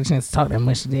because I ain't get a chance to talk that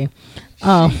much today.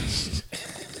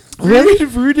 Really?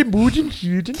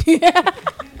 Yeah.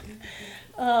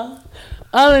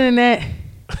 Other than that,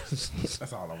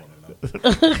 That's all I want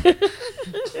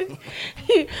to know.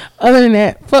 other than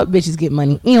that, fuck bitches get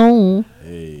money. Ew.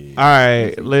 Hey. All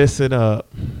right, listen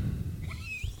up.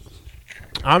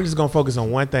 I'm just gonna focus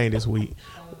on one thing this week.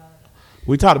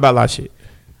 We talked about a lot of shit.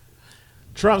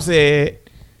 Trump said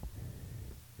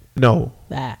no.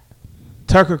 Blah.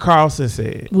 Tucker Carlson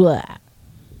said Blah.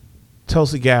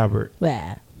 Tulsi Gabbard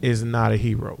Blah. is not a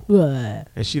hero, Blah.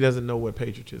 and she doesn't know what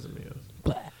patriotism is.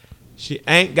 Blah. She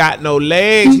ain't got no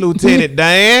legs, Lieutenant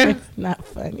Dan. Not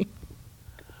funny.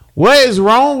 What is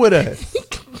wrong with us?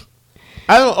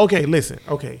 I don't. Okay, listen.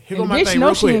 Okay, here go And my bitch thing know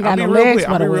real she quick. ain't got I'm no be real legs, quick.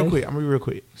 by I'm the be real way. quick. I'm be real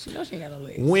quick. She knows she ain't got no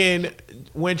legs.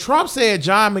 When Trump said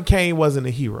John McCain wasn't a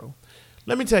hero,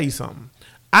 let me tell you something.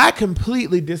 I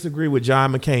completely disagree with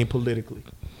John McCain politically,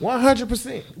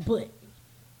 100%.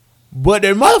 But the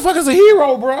motherfucker's a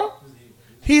hero, bro.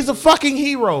 He's a fucking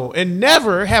hero, and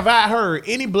never have I heard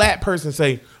any black person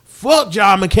say "fuck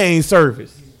John McCain's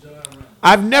service."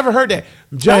 I've never heard that.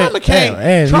 John McCain.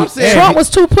 and Trump he- said Trump was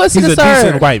too pussy He's to a serve.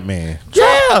 decent white man.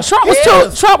 Yeah, Trump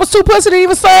was too pussy to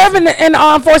even serve in the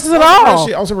armed forces at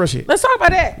all. On some real shit. Let's talk about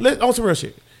that. On some real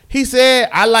shit. He said,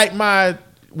 "I like my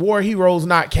war heroes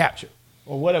not captured,"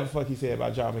 or whatever the fuck he said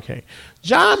about John McCain.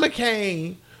 John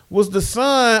McCain was the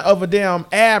son of a damn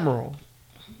admiral.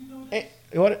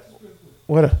 What?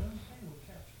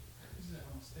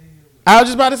 I was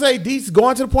just about to say, Deets,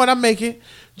 going to the point I'm making,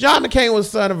 John McCain was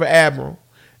the son of an admiral.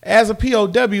 As a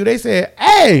POW, they said,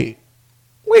 hey,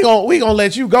 we gonna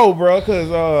let you go, bro,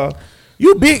 because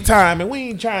you big time, and we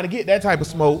ain't trying to get that type of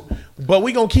smoke, but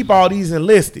we gonna keep all these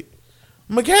enlisted.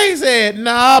 McCain said,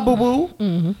 nah, boo-boo.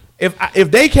 Mm-hmm.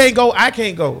 If they can't go, I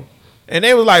can't go. And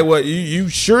they was like, what, you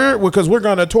sure? Because we're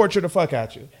gonna torture the fuck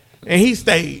out you. And he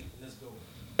stayed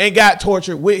and got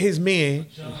tortured with his men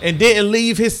and didn't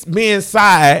leave his men's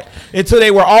side until they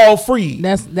were all free.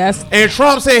 That's and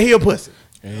Trump said he a pussy.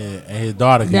 And his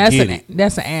daughter can get it.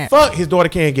 That's an ant. Fuck, his daughter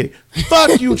can't get it.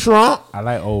 Fuck you, Trump. I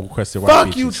like old crusted white Fuck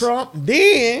bitches. you, Trump.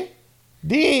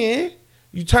 Then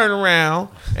you turn around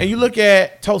and you look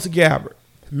at Tulsi Gabbard.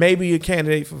 Maybe a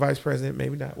candidate for vice president,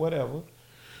 maybe not, whatever.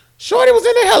 Shorty was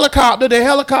in the helicopter. The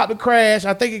helicopter crashed.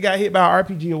 I think it got hit by an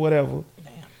RPG or whatever.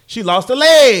 Damn. She lost her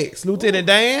legs, Lieutenant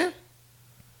Dan.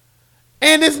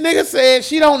 And this nigga said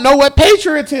she don't know what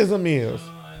patriotism is.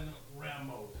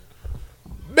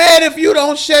 Man, if you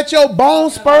don't shut your bone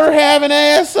spur having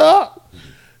ass up.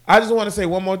 I just want to say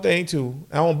one more thing, too.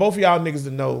 I want both of y'all niggas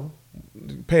to know.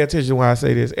 Pay attention when I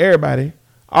say this. Everybody,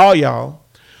 all y'all.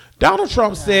 Donald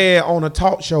Trump said on a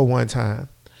talk show one time,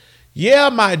 yeah,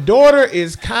 my daughter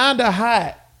is kind of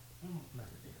hot.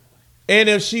 And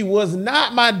if she was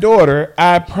not my daughter,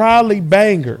 I'd probably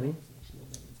bang her.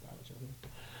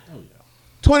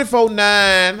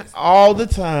 24/9, all the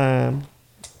time.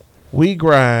 We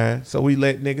grind, so we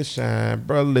let niggas shine.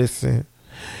 Bro, listen.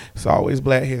 It's always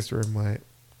Black History Month.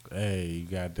 Hey, you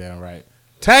goddamn right.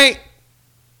 Tank,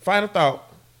 final thought.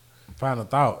 Final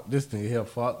thought. This thing here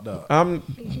fucked up.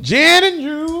 Gin and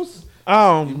juice.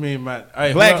 You mean my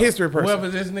Black history person. Whoever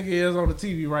this nigga is on the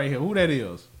TV right here, who that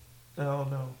is? I don't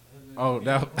know. Oh,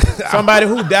 that Somebody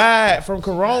who died from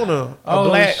corona. A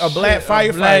black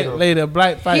firefighter. A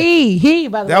black fighter. He.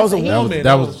 By the That way, was a he. woman.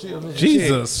 That was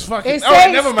Jesus. Fucking. It said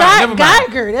Scott Never mind.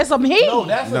 Geiger. That's a he. No,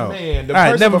 that's a man. The All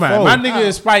right, person never mind. before. My nigga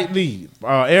is Spike Lee.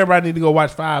 Everybody need to go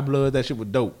watch Five Blood. That shit was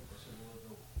dope.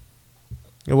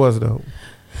 It was dope.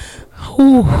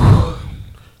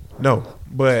 No,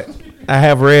 but I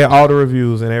have read all the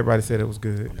reviews and everybody said it was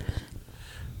good.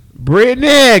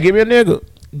 Brittany, give me a nigga.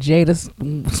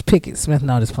 Jada Pickett Smith.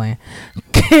 No, just playing.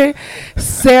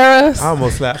 Sarah. I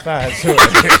almost slapped five.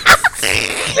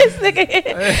 This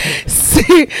nigga.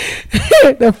 See,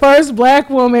 the first black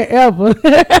woman ever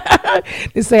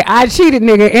to say I cheated,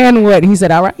 nigga, and what? He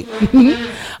said, all right.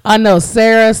 I know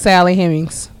Sarah Sally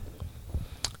Hemings.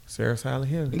 Sarah Sally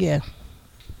Hemings. Yeah.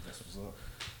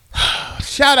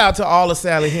 Shout out to all of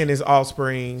Sally Henning's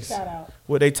offsprings. Shout out.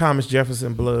 With they Thomas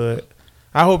Jefferson blood.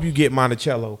 I hope you get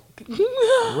Monticello.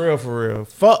 Real for real.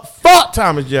 Fuck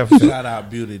Thomas Jefferson. Shout out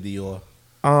Beauty Dior.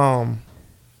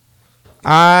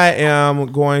 I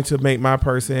am going to make my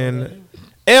person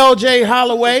LJ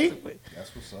Holloway.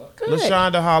 That's what's up.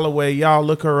 LaShonda Holloway. Y'all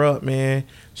look her up, man.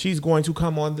 She's going to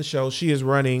come on the show. She is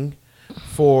running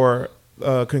for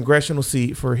a congressional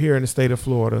seat for here in the state of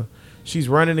Florida. She's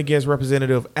running against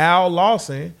Representative Al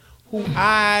Lawson, who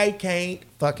I can't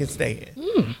fucking stand.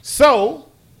 So,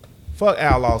 fuck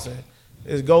Al Lawson.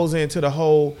 It goes into the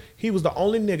whole, he was the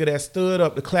only nigga that stood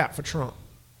up to clap for Trump.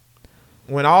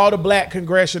 When all the black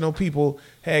congressional people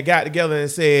had got together and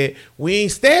said, we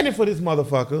ain't standing for this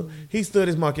motherfucker, he stood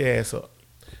his monkey ass up.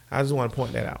 I just want to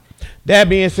point that out. That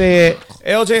being said,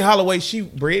 LJ Holloway,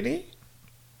 Brittany?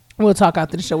 We'll talk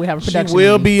after the show. We have a production She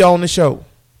will meeting. be on the show,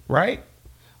 right?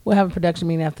 We'll have a production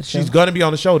meeting after the show. She's going to be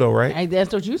on the show, though, right? Hey,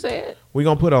 that's what you said. We're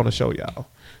going to put her on the show, y'all.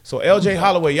 So LJ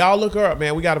Holloway, y'all look her up,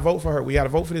 man. We got to vote for her. We got to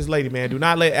vote for this lady, man. Do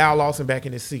not let Al Lawson back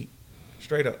in his seat.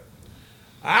 Straight up.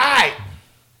 All right.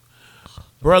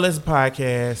 Bro, listen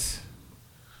podcast.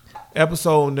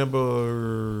 Episode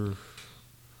number...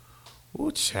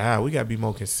 Ooh, child. We got to be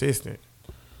more consistent.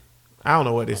 I don't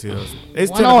know what this is.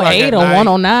 It's 10 o'clock 108 at or night.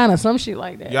 109 or some shit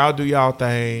like that. Y'all do y'all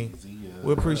thing.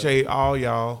 We appreciate all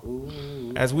y'all.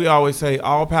 As we always say,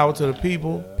 all power to the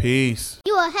people. Peace.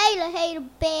 You a hater, hater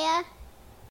bear.